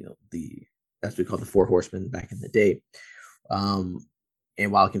 as we call the Four Horsemen back in the day.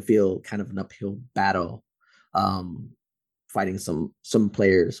 And while it can feel kind of an uphill battle, fighting some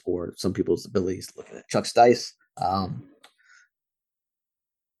players or some people's abilities, looking at Chuck's dice, I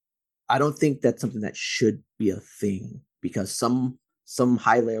don't think that's something that should be a thing, because some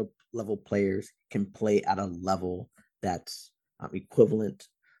high level players can play at a level that's equivalent.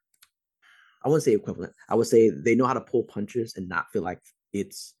 I wouldn't say equivalent. I would say they know how to pull punches and not feel like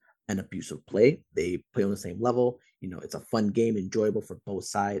it's an abusive play. They play on the same level. It's a fun game, enjoyable for both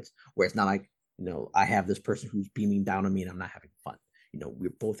sides, where it's not like, I have this person who's beaming down on me and I'm not having fun.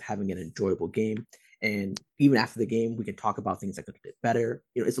 We're both having an enjoyable game. And even after the game, we can talk about things I could have did better.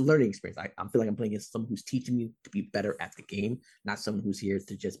 It's a learning experience. I feel like I'm playing against someone who's teaching me to be better at the game, not someone who's here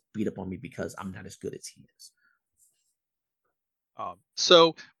to just beat up on me because I'm not as good as he is.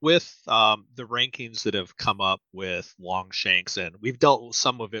 So with the rankings that have come up with Longshanks, and we've dealt with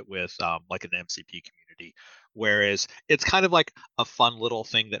some of it with like an MCP community, whereas it's kind of like a fun little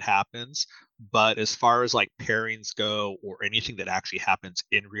thing that happens, But as far as like pairings go or anything that actually happens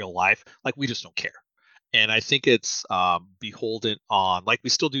in real life, like we just don't care. And I think it's beholden on, like we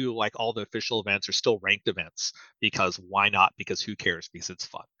still do, like all the official events are still ranked events, because why not? Because who cares? Because it's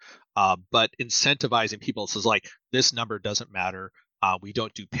fun. But incentivizing people says like this number doesn't matter. We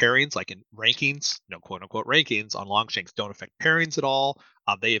don't do pairings like in rankings, quote unquote rankings on Longshanks don't affect pairings at all.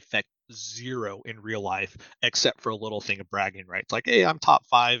 They affect zero in real life, except for a little thing of bragging rights, like, hey, I'm top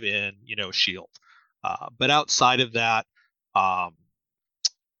 5 in, Shield. But outside of that, um,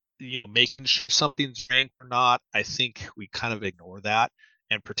 making sure something's ranked or not, I think we kind of ignore that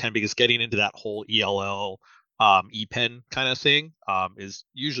and pretend, because getting into that whole ELL, EPEN kind of thing is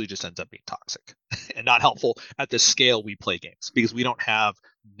usually just ends up being toxic and not helpful at the scale we play games, because we don't have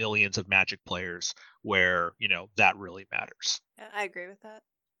millions of Magic players where, that really matters. Yeah, I agree with that.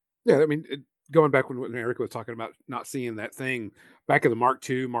 Yeah, I mean, going back when Erica was talking about not seeing that thing back in the Mark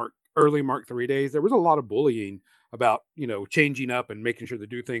II, early Mark III days, there was a lot of bullying about, changing up and making sure to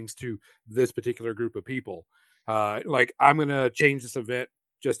do things to this particular group of people. Like, I'm going to change this event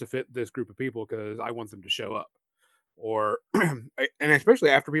just to fit this group of people because I want them to show up. Or, and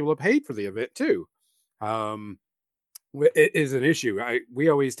especially after people have paid for the event too. It is an issue. We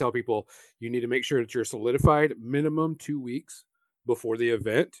always tell people you need to make sure that you're solidified minimum 2 weeks before the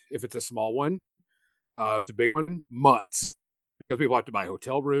event. If it's a small one, it's a big one, months, because people have to buy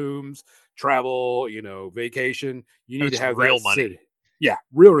hotel rooms, travel, vacation. You need to have real that money. Yeah,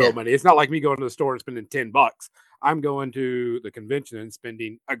 real money. It's not like me going to the store and spending $10. I'm going to the convention and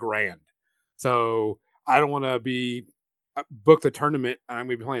spending $1,000. So I don't want to be book the tournament. I'm going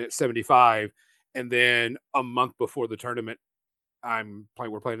to be playing at 75, and then a month before the tournament,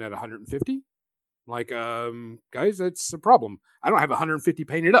 we're playing at 150. Like, guys, that's a problem. I don't have 150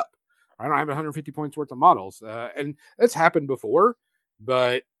 painted up. I don't have 150 points worth of models, and that's happened before.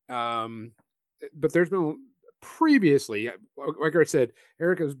 But there's been previously, like I said,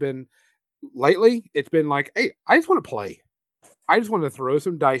 Erica's been lately. It's been like, hey, I just want to play. I just want to throw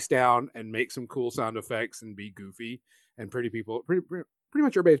some dice down and make some cool sound effects and be goofy. And pretty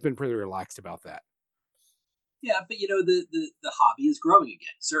much everybody's been pretty relaxed about that. Yeah, but the hobby is growing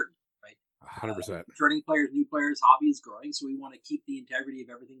again, certainly, right? 100%. Returning players, new players, hobby is growing, so we want to keep the integrity of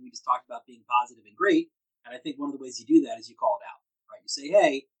everything we just talked about being positive and great. And I think one of the ways you do that is you call it out, right? You say,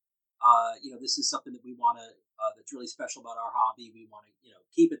 hey, this is something that we want to that's really special about our hobby. We want to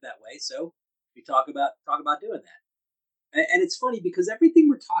keep it that way. So we talk about doing that. And it's funny because everything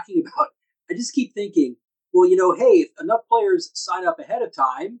we're talking about, I just keep thinking, well, hey, if enough players sign up ahead of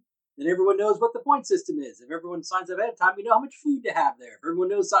time, then everyone knows what the point system is. If everyone signs up ahead of time, we know how much food to have there. If everyone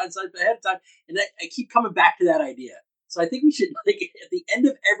knows signs up ahead of time, and I keep coming back to that idea. So I think we should, like, at the end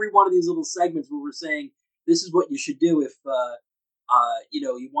of every one of these little segments where we're saying this is what you should do if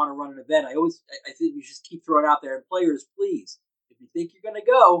you want to run an event. I think we just keep throwing out there, and players, please, if you think you're going to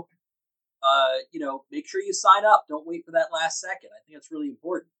go, make sure you sign up. Don't wait for that last second. I think that's really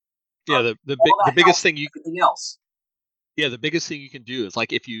important. Yeah, the biggest thing everything else. Yeah, the biggest thing you can do is,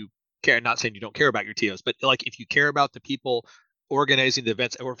 like, if you care, not saying you don't care about your TOs, but like if you care about the people organizing the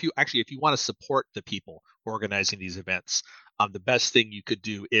events, or if you want to support the people organizing these events, the best thing you could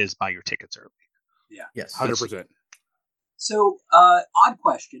do is buy your tickets early. Yeah. Yes. 100%. So, odd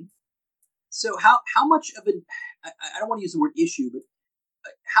question. So how much of an, I don't want to use the word issue, but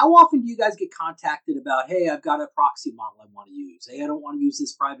how often do you guys get contacted about, hey, I've got a proxy model I want to use. Hey, I don't want to use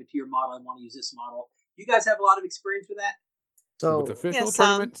this privateer model. I want to use this model. You guys have a lot of experience with that? So with official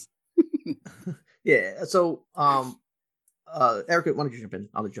tournaments? Yeah. So, Erica, why don't you jump in?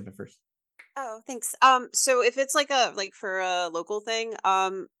 I'll jump in first. Oh, thanks. So if it's for a local thing,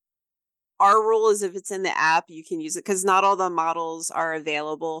 our rule is if it's in the app, you can use it, because not all the models are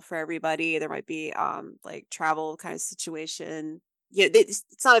available for everybody. There might be travel kind of situation. Yeah, it's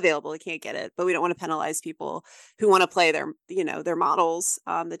not available. They can't get it, but we don't want to penalize people who want to play their models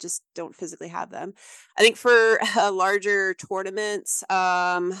that just don't physically have them. I think for larger tournaments,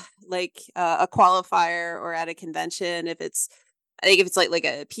 like a qualifier or at a convention, if it's like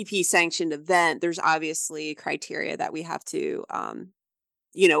a PP sanctioned event, there's obviously criteria that we have to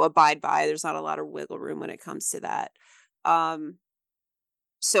abide by. There's not a lot of wiggle room when it comes to that.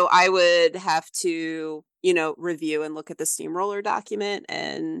 So I would have to, review and look at the steamroller document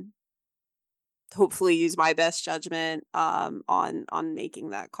and hopefully use my best judgment on making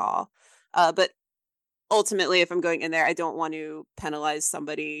that call. But ultimately, if I'm going in there, I don't want to penalize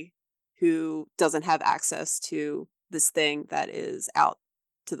somebody who doesn't have access to this thing that is out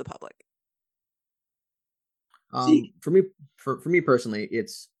to the public. For me personally,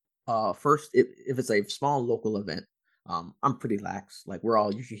 it's first, if it's a small local event, I'm pretty lax. Like we're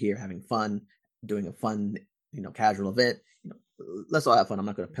all usually here having fun, doing a fun, casual event. Let's all have fun. I'm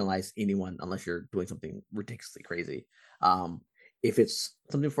not going to penalize anyone unless you're doing something ridiculously crazy. If it's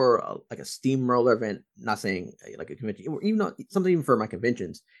something for like a steamroller event, not saying like a convention, or even something even for my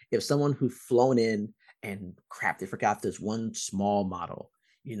conventions, if someone who's flown in and crap, they forgot this one small model,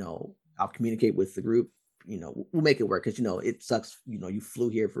 I'll communicate with the group. We'll make it work because it sucks. You flew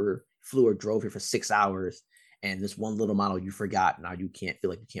or drove here for 6 hours, and this one little model you forgot. Now you can't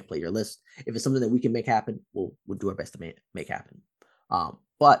feel like you can't play your list. If it's something that we can make happen, we'll do our best to make happen.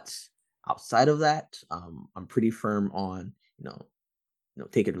 But outside of that, I'm pretty firm on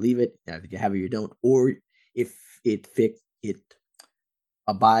take it or leave it. If you have it, you don't. Or if it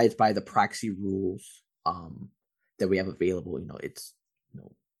abides by the proxy rules that we have available, it's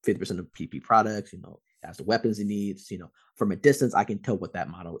 50% of PP products. Has the weapons it needs. From a distance, I can tell what that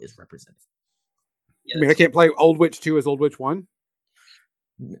model is representing. Yeah, I can't play Old Witch 2 as Old Witch 1?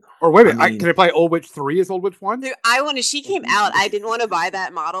 Or wait a minute, can I play Old Witch 3 as Old Witch 1? Dude, she came out, I didn't want to buy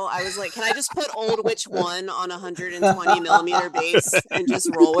that model. I was like, can I just put Old Witch 1 on 120 millimeter base and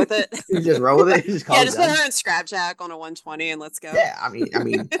just roll with it? You just roll with it? Just put her in Scrap Jack on a 120 and let's go. Yeah, I mean.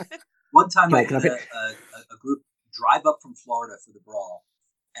 One time I had a group drive up from Florida for the brawl,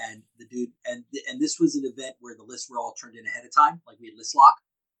 and the dude, and this was an event where the lists were all turned in ahead of time, like we had list lock,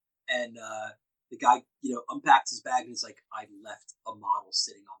 and the guy, unpacks his bag and he's like, I left a model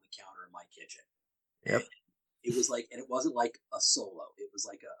sitting on the counter in my kitchen. Yep. And it was like, and it wasn't like a solo. It was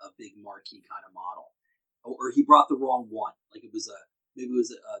like a big marquee kind of model. Or he brought the wrong one. Like maybe it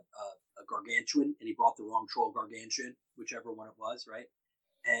was a gargantuan, and he brought the wrong troll gargantuan, whichever one it was, right?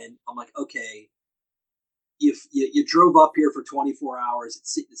 And I'm like, okay, if you drove up here for 24 hours,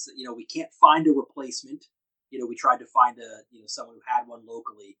 we can't find a replacement. We tried to find someone who had one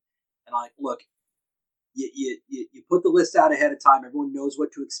locally. And I'm like, look, you put the list out ahead of time. Everyone knows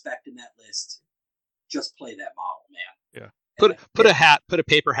what to expect in that list. Just play that model, man. Yeah. Put a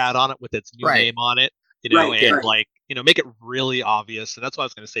paper hat on it with its new name on it, make it really obvious. And that's what I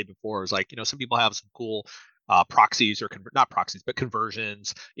was going to say before. Is like, some people have some cool proxies or not proxies, but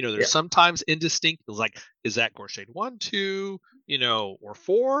conversions. There's sometimes indistinct. It's like, is that Gorshade 1, 2, or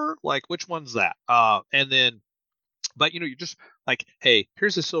 4? Like, which one's that? And then. But you're just like, hey,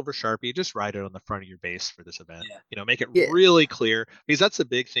 here's a silver Sharpie. Just write it on the front of your base for this event. Make it really clear, because that's a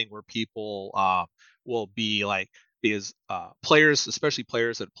big thing where people will be like, because players, especially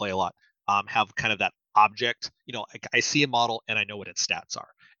players that play a lot, have kind of that object. Like I see a model and I know what its stats are.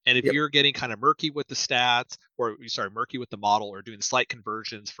 And if you're getting kind of murky with the stats, murky with the model, or doing slight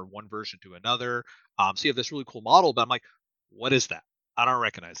conversions from one version to another, so you have this really cool model, but I'm like, what is that? I don't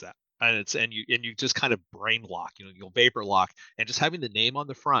recognize that. And you just kind of brain lock, you'll vapor lock, and just having the name on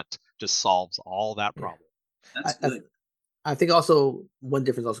the front just solves all that problem. That's good. I think also one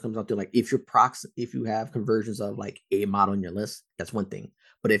difference also comes down to like if you have conversions of like a model in your list, that's one thing.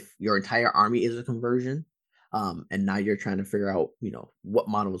 But if your entire army is a conversion, and now you're trying to figure out, what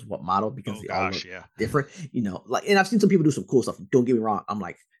model is what model because they all look different, and I've seen some people do some cool stuff. Don't get me wrong. I'm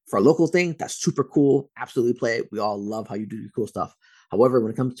like, for a local thing, that's super cool. Absolutely play it. We all love how you do cool stuff. However,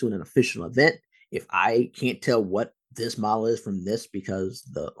 when it comes to an official event, if I can't tell what this model is from this because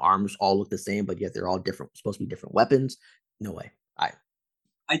the arms all look the same, but yet they're all different, supposed to be different weapons, no way.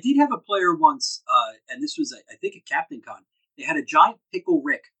 I did have a player once, and this was, I think, at Captain Con. They had a giant Pickle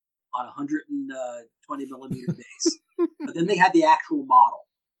Rick on 120 millimeter base, but then they had the actual model,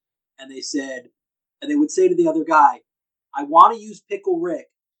 and they would say to the other guy, I want to use Pickle Rick,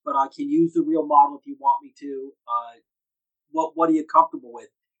 but I can use the real model if you want me to. What are you comfortable with?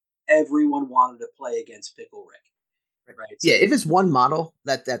 Everyone wanted to play against Pickle Rick, right? So, if it's one model,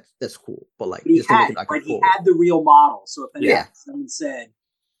 that's cool. But he had the real model. So if someone said,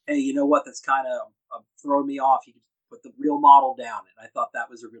 "Hey, you know what? That's kind of throwing me off," you could put the real model down, and I thought that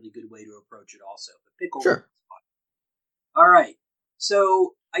was a really good way to approach it. Also, but Pickle Rick was fun. All right,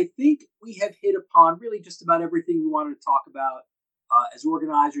 so I think we have hit upon really just about everything we wanted to talk about as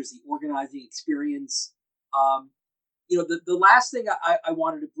organizers, the organizing experience. The last thing I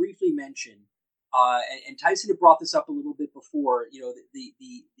wanted to briefly mention, and Tyson had brought this up a little bit before, the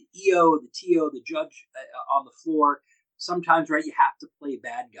EO, the TO, the judge on the floor, sometimes, right, you have to play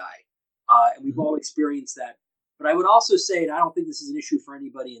bad guy. And we've all experienced that. But I would also say, and I don't think this is an issue for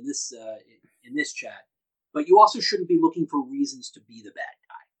anybody in this chat, but you also shouldn't be looking for reasons to be the bad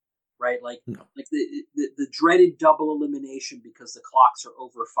guy, right? Like the dreaded double elimination because the clocks are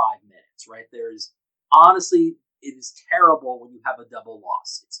over 5 minutes, right? Honestly, it is terrible when you have a double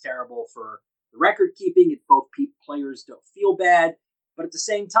loss. It's terrible for the record keeping. If both players don't feel bad, but at the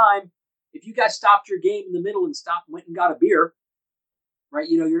same time, if you guys stopped your game in the middle and went and got a beer, right?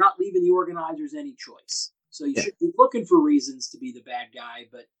 You're not leaving the organizers any choice. So you should be looking for reasons to be the bad guy.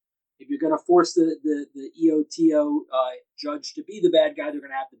 But if you're going to force the EOTO judge to be the bad guy, they're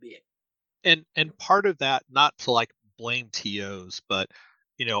going to have to be it. And part of that, not to like blame TOs, but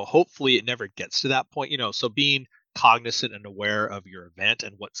hopefully it never gets to that point. So being cognizant and aware of your event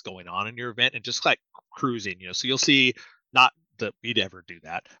and what's going on in your event, and just like cruising. So you'll see, not that we'd ever do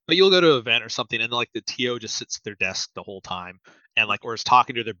that, but you'll go to an event or something, and like the TO just sits at their desk the whole time, and like, or is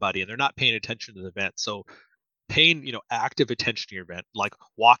talking to their buddy, and they're not paying attention to the event. So paying active attention to your event, like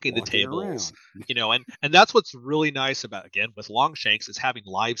walking the tables, and that's what's really nice about, again, with Longshanks, is having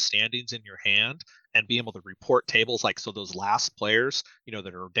live standings in your hand and being able to report tables. Like, so those last players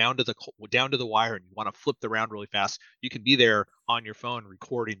that are down to the wire, and you want to flip the round really fast, you can be there on your phone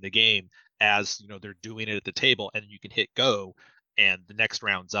recording the game as they're doing it at the table, and you can hit go and the next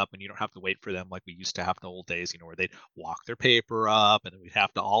round's up, and you don't have to wait for them like we used to have in the old days, where they'd walk their paper up and then we'd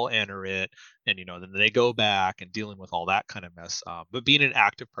have to all enter it, and then they go back and dealing with all that kind of mess. But being an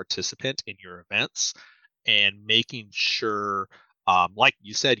active participant in your events and making sure, like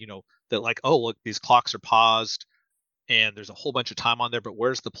you said, that like, oh, look, these clocks are paused and there's a whole bunch of time on there, but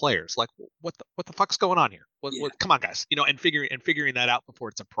where's the players? Like, what the fuck's going on here? What, come on, guys, and figuring that out before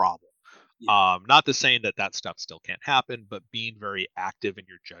it's a problem. Not to saying that stuff still can't happen, but being very active in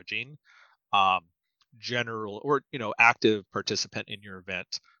your judging, active participant in your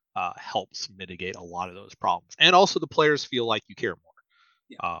event helps mitigate a lot of those problems, and also the players feel like you care more.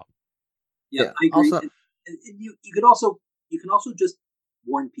 I agree. Also, and you can also just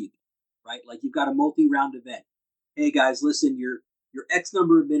warn people, right? Like, you've got a multi-round event. Hey guys, listen, your X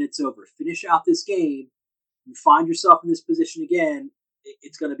number of minutes over. Finish out this game. You find yourself in this position again,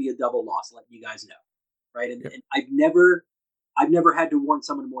 it's going to be a double loss, letting you guys know, right? And, and I've never had to warn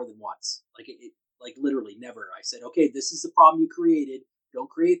someone more than once. Like literally never. I said, okay, this is the problem you created. Don't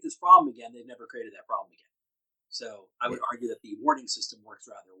create this problem again. They've never created that problem again. So I would argue that the warning system works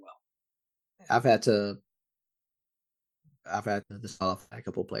rather well. I've had to disqualify a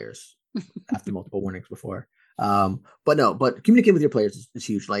couple of players after multiple warnings before. But communicating with your players is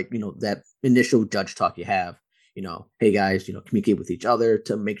huge. Like, that initial judge talk you have, hey guys, communicate with each other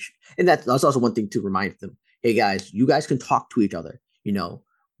to make sure. And that's also one thing to remind them. Hey guys, you guys can talk to each other,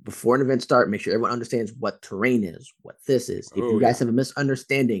 before an event start, make sure everyone understands what terrain is, what this is. If you guys have a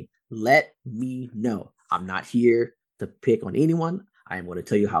misunderstanding, let me know. I'm not here to pick on anyone. I am going to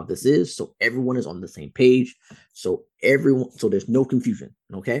tell you how this is, so everyone is on the same page, so there's no confusion.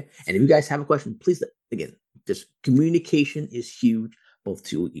 Okay. And if you guys have a question, please, again, just communication is huge, both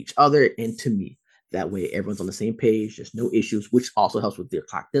to each other and to me. That way, everyone's on the same page. There's no issues, which also helps with their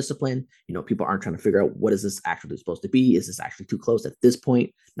clock discipline. People aren't trying to figure out what is this actually supposed to be. Is this actually too close at this point?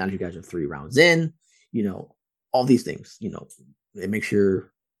 Now that you guys are 3 rounds in, all these things, and make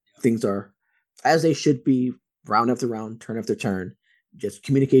sure things are as they should be, round after round, turn after turn. Just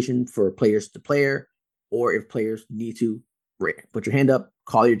communication for players to player, or if players need to, put your hand up,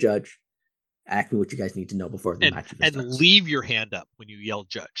 call your judge, ask me what you guys need to know before the match starts. And leave your hand up when you yell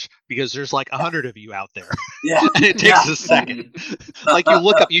judge, because there's like 100 of you out there. Yeah. And it takes a second. Like, you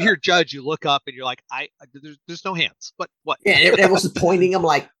look up, you hear judge, you look up and you're like, there's no hands. What? Yeah, everyone's pointing. I'm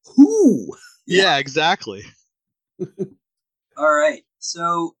like, who? Yeah, exactly. All right.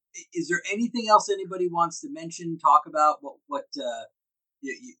 So is there anything else anybody wants to mention, talk about, what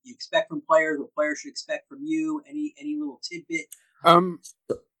you expect from players, what players should expect from you? Any little tidbit?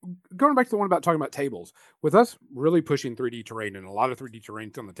 Going back to the one about talking about tables, with us really pushing 3D terrain and a lot of 3D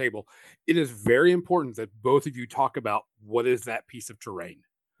terrain on the table, it is very important that both of you talk about what is that piece of terrain.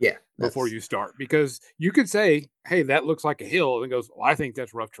 Yeah. Before you start, because you could say, hey, that looks like a hill, and it goes, well, I think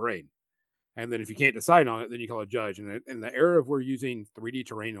that's rough terrain. And then if you can't decide on it, then you call a judge. And in the era of we're using 3D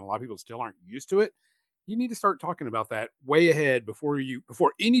terrain and a lot of people still aren't used to it, you need to start talking about that way ahead before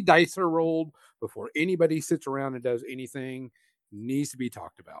any dice are rolled, before anybody sits around and does anything. Needs to be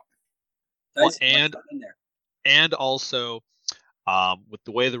talked about. And also, with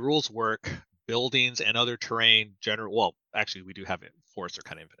the way the rules work, buildings and other terrain actually we do have it, forests are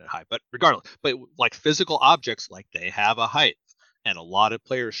kind of infinite high, but regardless, but like physical objects, like they have a height, and a lot of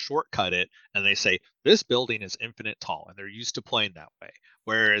players shortcut it and they say this building is infinite tall, and they're used to playing that way.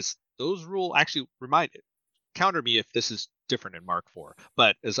 Whereas those rules actually counter me if this is different in Mark IV.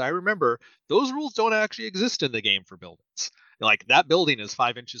 But as I remember, those rules don't actually exist in the game for buildings. Like, that building is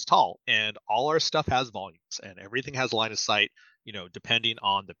 5 inches tall, and all our stuff has volumes, and everything has line of sight, depending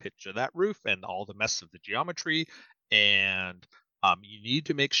on the pitch of that roof and all the mess of the geometry. And You need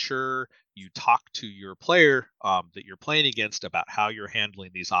to make sure you talk to your player that you're playing against about how you're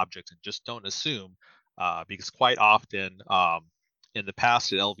handling these objects, and just don't assume, because quite often in the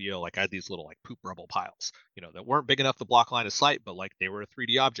past at LVO, like I had these little like poop rubble piles, that weren't big enough to block line of sight, but like they were a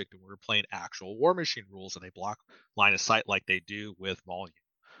 3D object, and we were playing actual War Machine rules, and they block line of sight like they do with volume.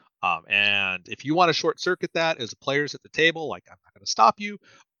 And if you want to short circuit that as players at the table, like I'm not going to stop you,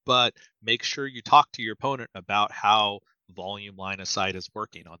 but make sure you talk to your opponent about how volume line of sight is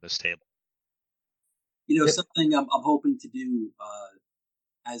working on this table. Something I'm hoping to do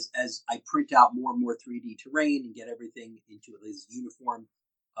as I print out more and more 3D terrain and get everything into at least uniform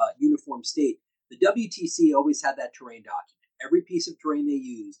state. The WTC always had that terrain document. Every piece of terrain they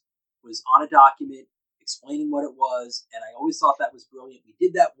used was on a document explaining what it was, and I always thought that was brilliant. We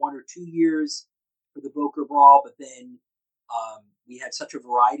did that 1 or 2 years for the Bokur Brawl, but then we had such a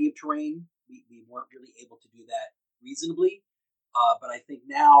variety of terrain, we weren't really able to do that reasonably. But I think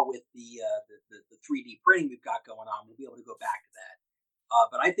now with the 3D printing we've got going on, we'll be able to go back to that.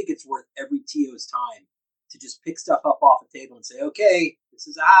 But I think it's worth every TO's time to just pick stuff up off a table and say, okay, this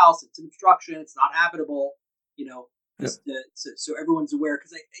is a house, it's an obstruction, it's not habitable, so everyone's aware.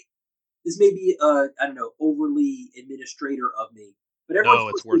 Because this may be, overly administrator of me, but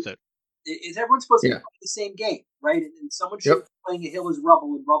it's worth it. Is everyone supposed to be playing the same game, right? And someone should be playing a hill as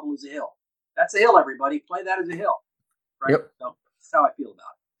rubble and rubble as a hill. That's a hill, everybody. Play that as a hill, right? Yep. So that's how I feel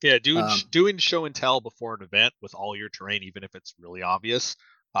about it. Yeah, doing show and tell before an event with all your terrain, even if it's really obvious,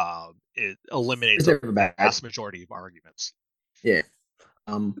 it eliminates the vast majority of arguments. Yeah.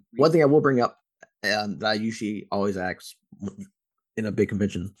 One thing I will bring up, that I usually always ask in a big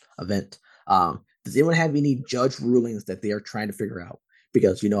convention event, does anyone have any judge rulings that they are trying to figure out?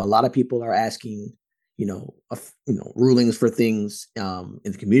 Because a lot of people are asking, rulings for things in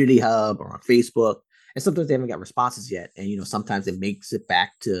the community hub or on Facebook, and sometimes they haven't got responses yet. And sometimes it makes it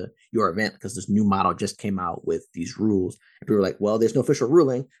back to your event because this new model just came out with these rules, and people are like, "Well, there's no official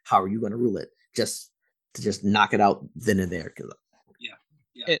ruling. How are you going to rule it?" Just knock it out then and there.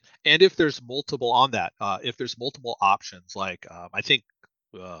 Yeah. And if there's multiple on that, if there's multiple options, like I think,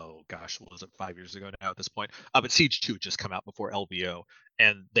 what was it, 5 years ago now at this point? But Siege 2 just come out before LVO,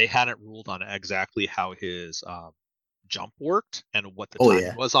 and they hadn't ruled on exactly how his jump worked and what the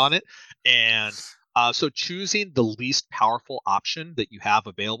timing was on it. And so choosing the least powerful option that you have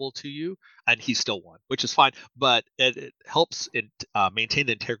available to you, and he still won, which is fine, but it helps maintain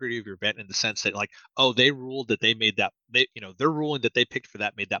the integrity of your event in the sense that, like, they ruled that they made that, their ruling that they picked for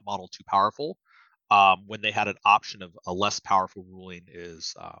that made that model too powerful, when they had an option of a less powerful ruling.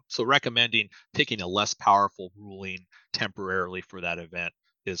 Is so recommending picking a less powerful ruling temporarily for that event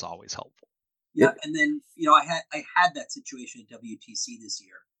is always helpful. Yeah, and then I had that situation at WTC this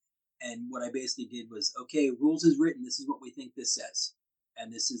year. And what I basically did was, okay, rules is written. This is what we think this says,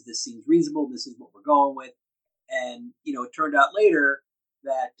 and this seems reasonable. This is what we're going with. And it turned out later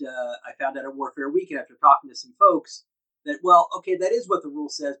that I found out at Warfare Weekend after talking to some folks that, well, okay, that is what the rule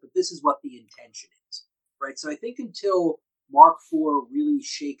says, but this is what the intention is, right? So I think until Mark IV really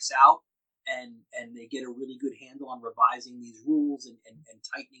shakes out and they get a really good handle on revising these rules and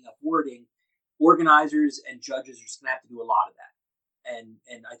tightening up wording, organizers and judges are just going to have to do a lot of that.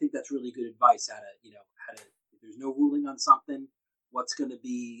 And I think that's really good advice. How to if there's no ruling on something, what's going to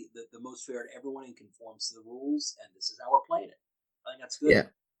be the most fair to everyone and conforms to the rules, and this is how we're playing it. I think that's good. Yeah.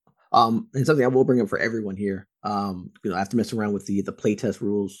 And something I will bring up for everyone here. I have to mess around with the playtest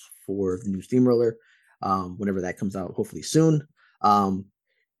rules for the new Steamroller, whenever that comes out, hopefully soon.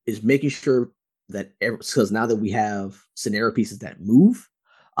 Is making sure that because now that we have scenario pieces that move,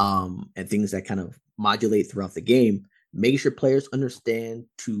 and things that kind of modulate throughout the game, making sure players understand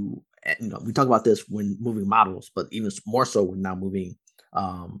we talk about this when moving models, but even more so when now moving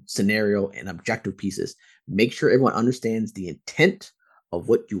scenario and objective pieces. Make sure everyone understands the intent of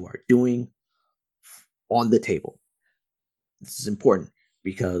what you are doing on the table. This is important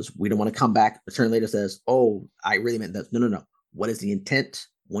because we don't want to come back a turn later says, "Oh, I really meant that." No. What is the intent?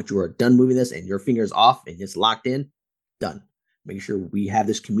 Once you are done moving this and your finger's off and it's locked in, done. Make sure we have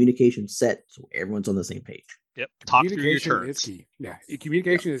this communication set so everyone's on the same page. Yep. Talk through your turns. Is key. Yeah.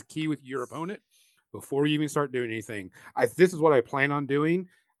 Communication is key with your opponent before you even start doing anything. This is what I plan on doing.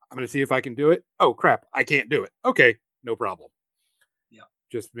 I'm going to see if I can do it. Oh, crap. I can't do it. Okay. No problem. Yeah.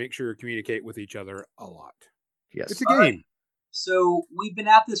 Just make sure you communicate with each other a lot. Yes. It's a game. Right. So we've been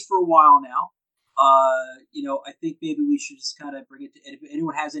at this for a while now. I think maybe we should just kind of bring it to, if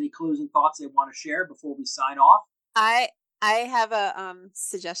anyone has any closing thoughts they want to share before we sign off. I have a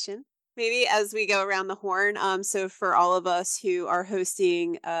suggestion. maybe as we go around the horn, so for all of us who are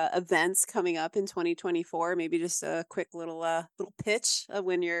hosting events coming up in 2024, maybe just a quick little pitch of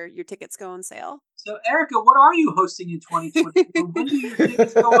when your tickets go on sale. So, Erica, what are you hosting in 2024? When do your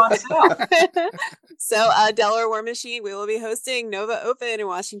tickets go on sale? So, Delaware War Machine, we will be hosting Nova Open in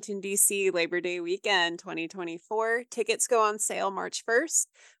Washington, D.C. Labor Day weekend 2024. Tickets go on sale March 1st.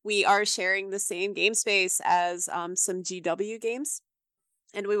 We are sharing the same game space as some GW games.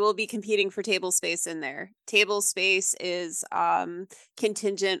 And we will be competing for table space in there. Table space is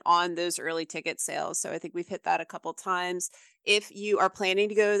contingent on those early ticket sales. So I think we've hit that a couple times. If you are planning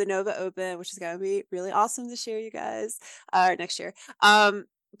to go to the Nova Open, which is going to be really awesome this year, you guys, or next year,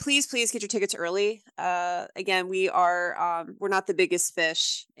 please get your tickets early. Again, we're not the biggest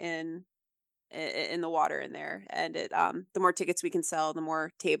fish in the water in there, and the more tickets we can sell, the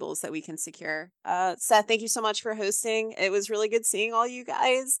more tables that we can secure. Seth, thank you so much for hosting. It was really good seeing all you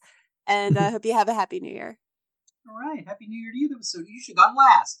guys, and I hope you have a happy new year. All right, happy new year to you. That was you should have gone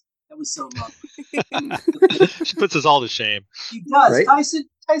last. That was so lovely. She puts us all to shame. He does. Right? Tyson,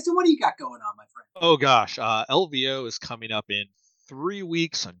 what do you got going on, my friend? Oh gosh, LVO is coming up in 3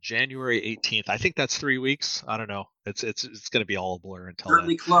 weeks on January 18th. I think that's 3 weeks. I don't know. It's going to be all a blur until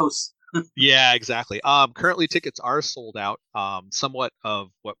Certainly then. close. Yeah, exactly. Currently tickets are sold out. Somewhat of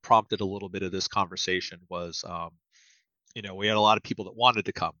what prompted a little bit of this conversation was, we had a lot of people that wanted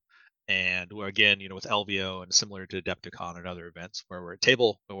to come. And again, with LVO and similar to Adepticon and other events where we're at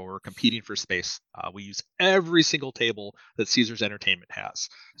table, where we're competing for space, we use every single table that Caesars Entertainment has.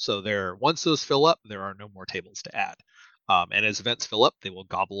 So once those fill up, there are no more tables to add. And as events fill up, they will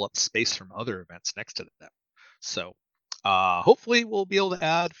gobble up space from other events next to them. So hopefully we'll be able to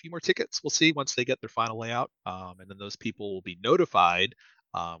add a few more tickets. We'll see once they get their final layout. And then those people will be notified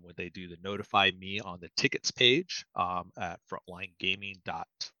when they do the notify me on the tickets page at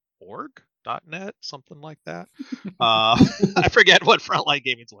frontlinegaming.org.net, something like that. I forget what Frontline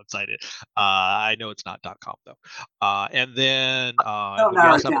Gaming's website is. I know it's not .com though. And then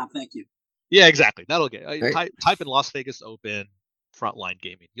Thank you. Yeah, exactly. That'll get Right. type in Las Vegas Open Frontline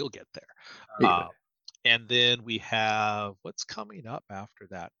Gaming. You'll get there. And then we have what's coming up after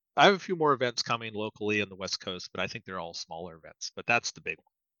that. I have a few more events coming locally on the West Coast, but I think they're all smaller events. But that's the big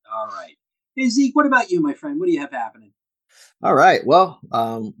one. All right. Hey, Zeke, what about you, my friend? What do you have happening? All right. Well,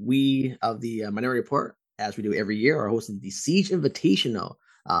 we of the Minority Report, as we do every year, are hosting the Siege Invitational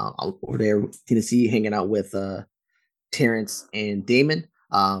over there in Tennessee, hanging out with Terrence and Damon.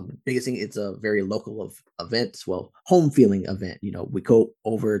 Biggest thing, it's a very local event, well, home feeling event. We go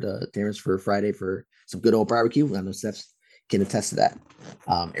over to Terrence for Friday for some good old barbecue. I know Seth can attest to that.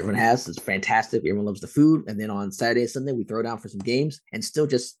 Everyone it's fantastic. Everyone loves the food. And then on Saturday and Sunday, we throw down for some games and still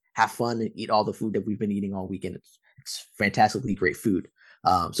just have fun and eat all the food that we've been eating all weekend. It's fantastically great food.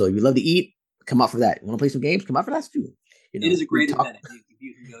 So if you love to eat, come out for that. Want to play some games? Come out for that too. It is a great event. If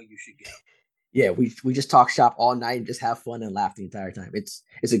you can go, you should go. Yeah, we just talk shop all night and just have fun and laugh the entire time. It's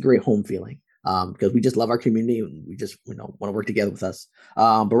a great home feeling because we just love our community and we just want to work together with us.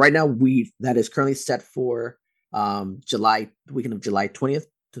 But right now that is currently set for the weekend of July 20th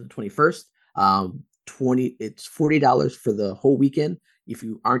to the 21st. It's $40 for the whole weekend. If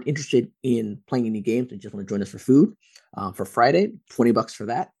you aren't interested in playing any games and just want to join us for food, for Friday, $20 for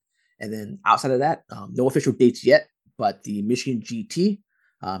that. And then outside of that, no official dates yet, but the Michigan GT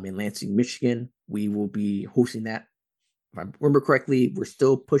in Lansing, Michigan, we will be hosting that. If I remember correctly, we're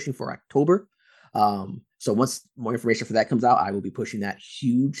still pushing for October. So once more information for that comes out, I will be pushing that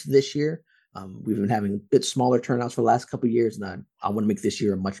huge this year. We've been having a bit smaller turnouts for the last couple of years, and I want to make this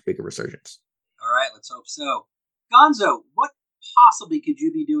year a much bigger resurgence. All right, let's hope so. Gonzo, what possibly could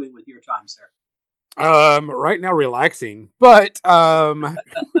you be doing with your time, sir? Right now relaxing, but of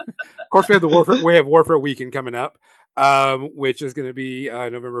course we have Warfare Weekend coming up, which is going to be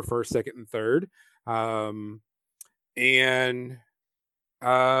November 1st, 2nd, and 3rd.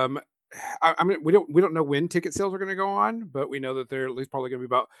 I mean, we don't know when ticket sales are going to go on, but we know that they're at least probably going to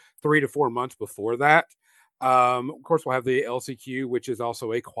be about 3 to 4 months before that. Of course, we'll have the LCQ, which is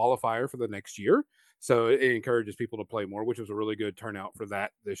also a qualifier for the next year. So it encourages people to play more, which was a really good turnout for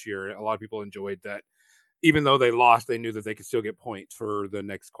that this year. A lot of people enjoyed that. Even though they lost, they knew that they could still get points for the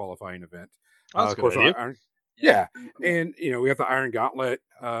next qualifying event. Of course, yeah. And, we have the Iron Gauntlet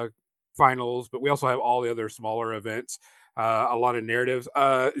finals, but we also have all the other smaller events, a lot of narratives.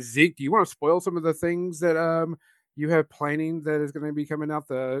 Zeke, do you want to spoil some of the things that you have planning that is going to be coming out,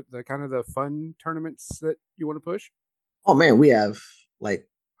 the kind of the fun tournaments that you want to push? Oh, man, we have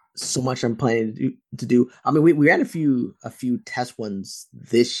so much I'm planning to do. I mean, we had a few test ones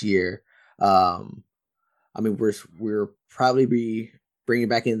this year. I mean, we're probably be bringing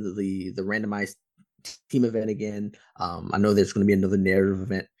back into the randomized team event again. I know there's going to be another narrative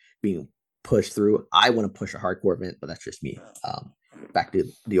event being pushed through. I want to push a hardcore event, but that's just me. Back to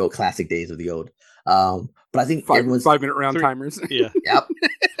the old classic days of the old. But I think everyone's 5-minute round timers. Yeah. Yep.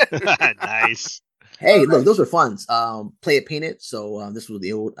 Nice. Hey, look, those were fun. Play it, paint it. So this was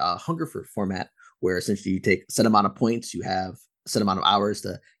the old Hungerford format, where essentially you take a set amount of points, you have a set amount of hours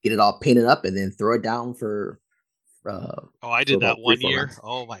to get it all painted up, and then throw it down for. I did that 1 year. Rounds.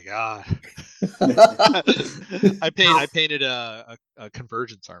 Oh my god! I painted a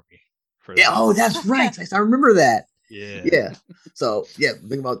convergence army for that. Yeah. Oh, that's right. I remember that. Yeah. Yeah. So yeah,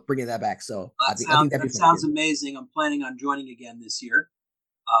 think about bringing that back. So I think that sounds amazing. I'm planning on joining again this year.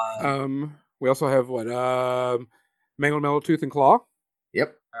 We also have Mangled Mellow Tooth and Claw.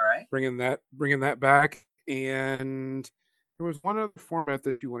 Yep. All right. Bringing that back, and there was one other format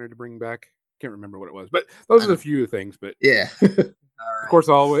that you wanted to bring back. Can't remember what it was, but those are the few things. But yeah, all right. Of course,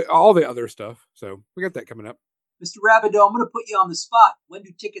 all the other stuff. So we got that coming up. Mr. Rabideau, I'm going to put you on the spot. When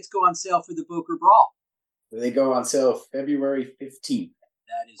do tickets go on sale for the Bokur Brawl? They go on sale February 15th.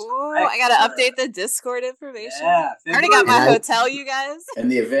 That is correct. I got to update the Discord information. Yeah, I already got my hotel, you guys.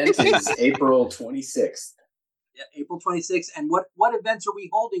 And the event is April 26th. Yeah, April 26th. And what events are we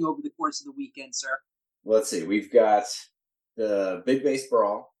holding over the course of the weekend, sir? Let's see. We've got the Big Base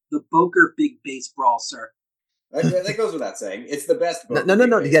Brawl. The Bokur Big Base Brawl, sir. That goes without saying. It's the best. No.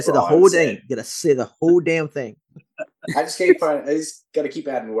 You gotta say the whole thing. You gotta say the whole damn thing. I just got to keep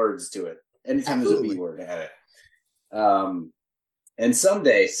adding words to it. Anytime there's a B word, add it. And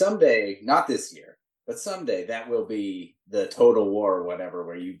someday, not this year, but someday that will be the Total War or whatever,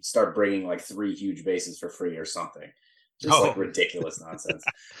 where you start bringing like 3 huge bases for free or something. Just like ridiculous nonsense.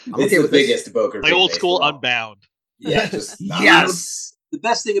 It's the biggest Bokur. Like old school Unbound. Yeah, just yes. The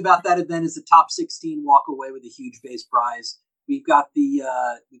best thing about that event is the top 16 walk away with a huge base prize. We've got the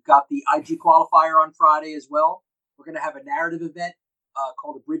IG qualifier on Friday as well. We're going to have a narrative event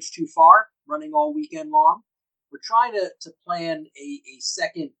called A Bridge Too Far, running all weekend long. We're trying to plan a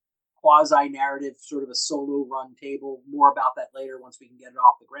second quasi-narrative, sort of a solo run table. More about that later once we can get it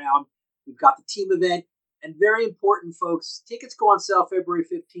off the ground. We've got the team event. And very important, folks, tickets go on sale February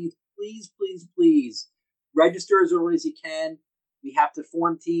 15th. Please, please, please register as early as you can. We have to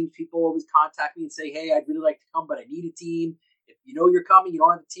form teams. People always contact me and say, hey, I'd really like to come, but I need a team. If you know you're coming, you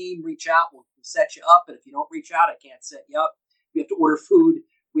don't have a team, reach out. We'll set you up. But if you don't reach out, I can't set you up. We have to order food.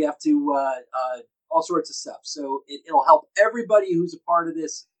 We have to all sorts of stuff. So it'll help everybody who's a part of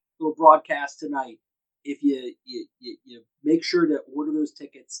this little broadcast tonight if you make sure to order those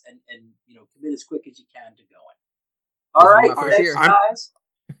tickets and commit as quick as you can to going. All right, thanks, guys.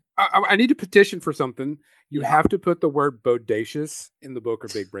 I need to petition for something. You have to put the word bodacious in the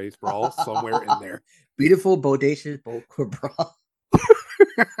Bokur Big Base Brawl somewhere in there. Beautiful, bodacious Bokur Brawl.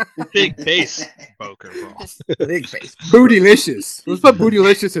 Big base Bokur Brawl. Big base. Bootylicious. Let's put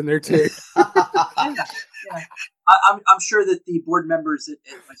bootylicious in there too. Yeah. I'm sure that the board members at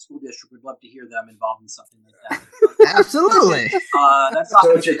my school district would love to hear them involved in something like that. Absolutely. That's not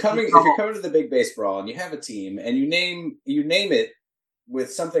so if you're coming to the Big Base Brawl and you have a team and you name it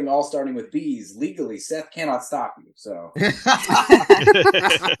with something all starting with B's, legally Seth cannot stop you. So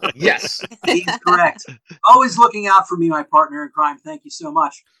yes, he's correct. Always looking out for me, my partner in crime. Thank you so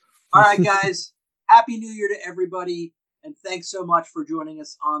much. All right, guys. Happy New Year to everybody, and thanks so much for joining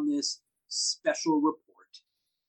us on this special report.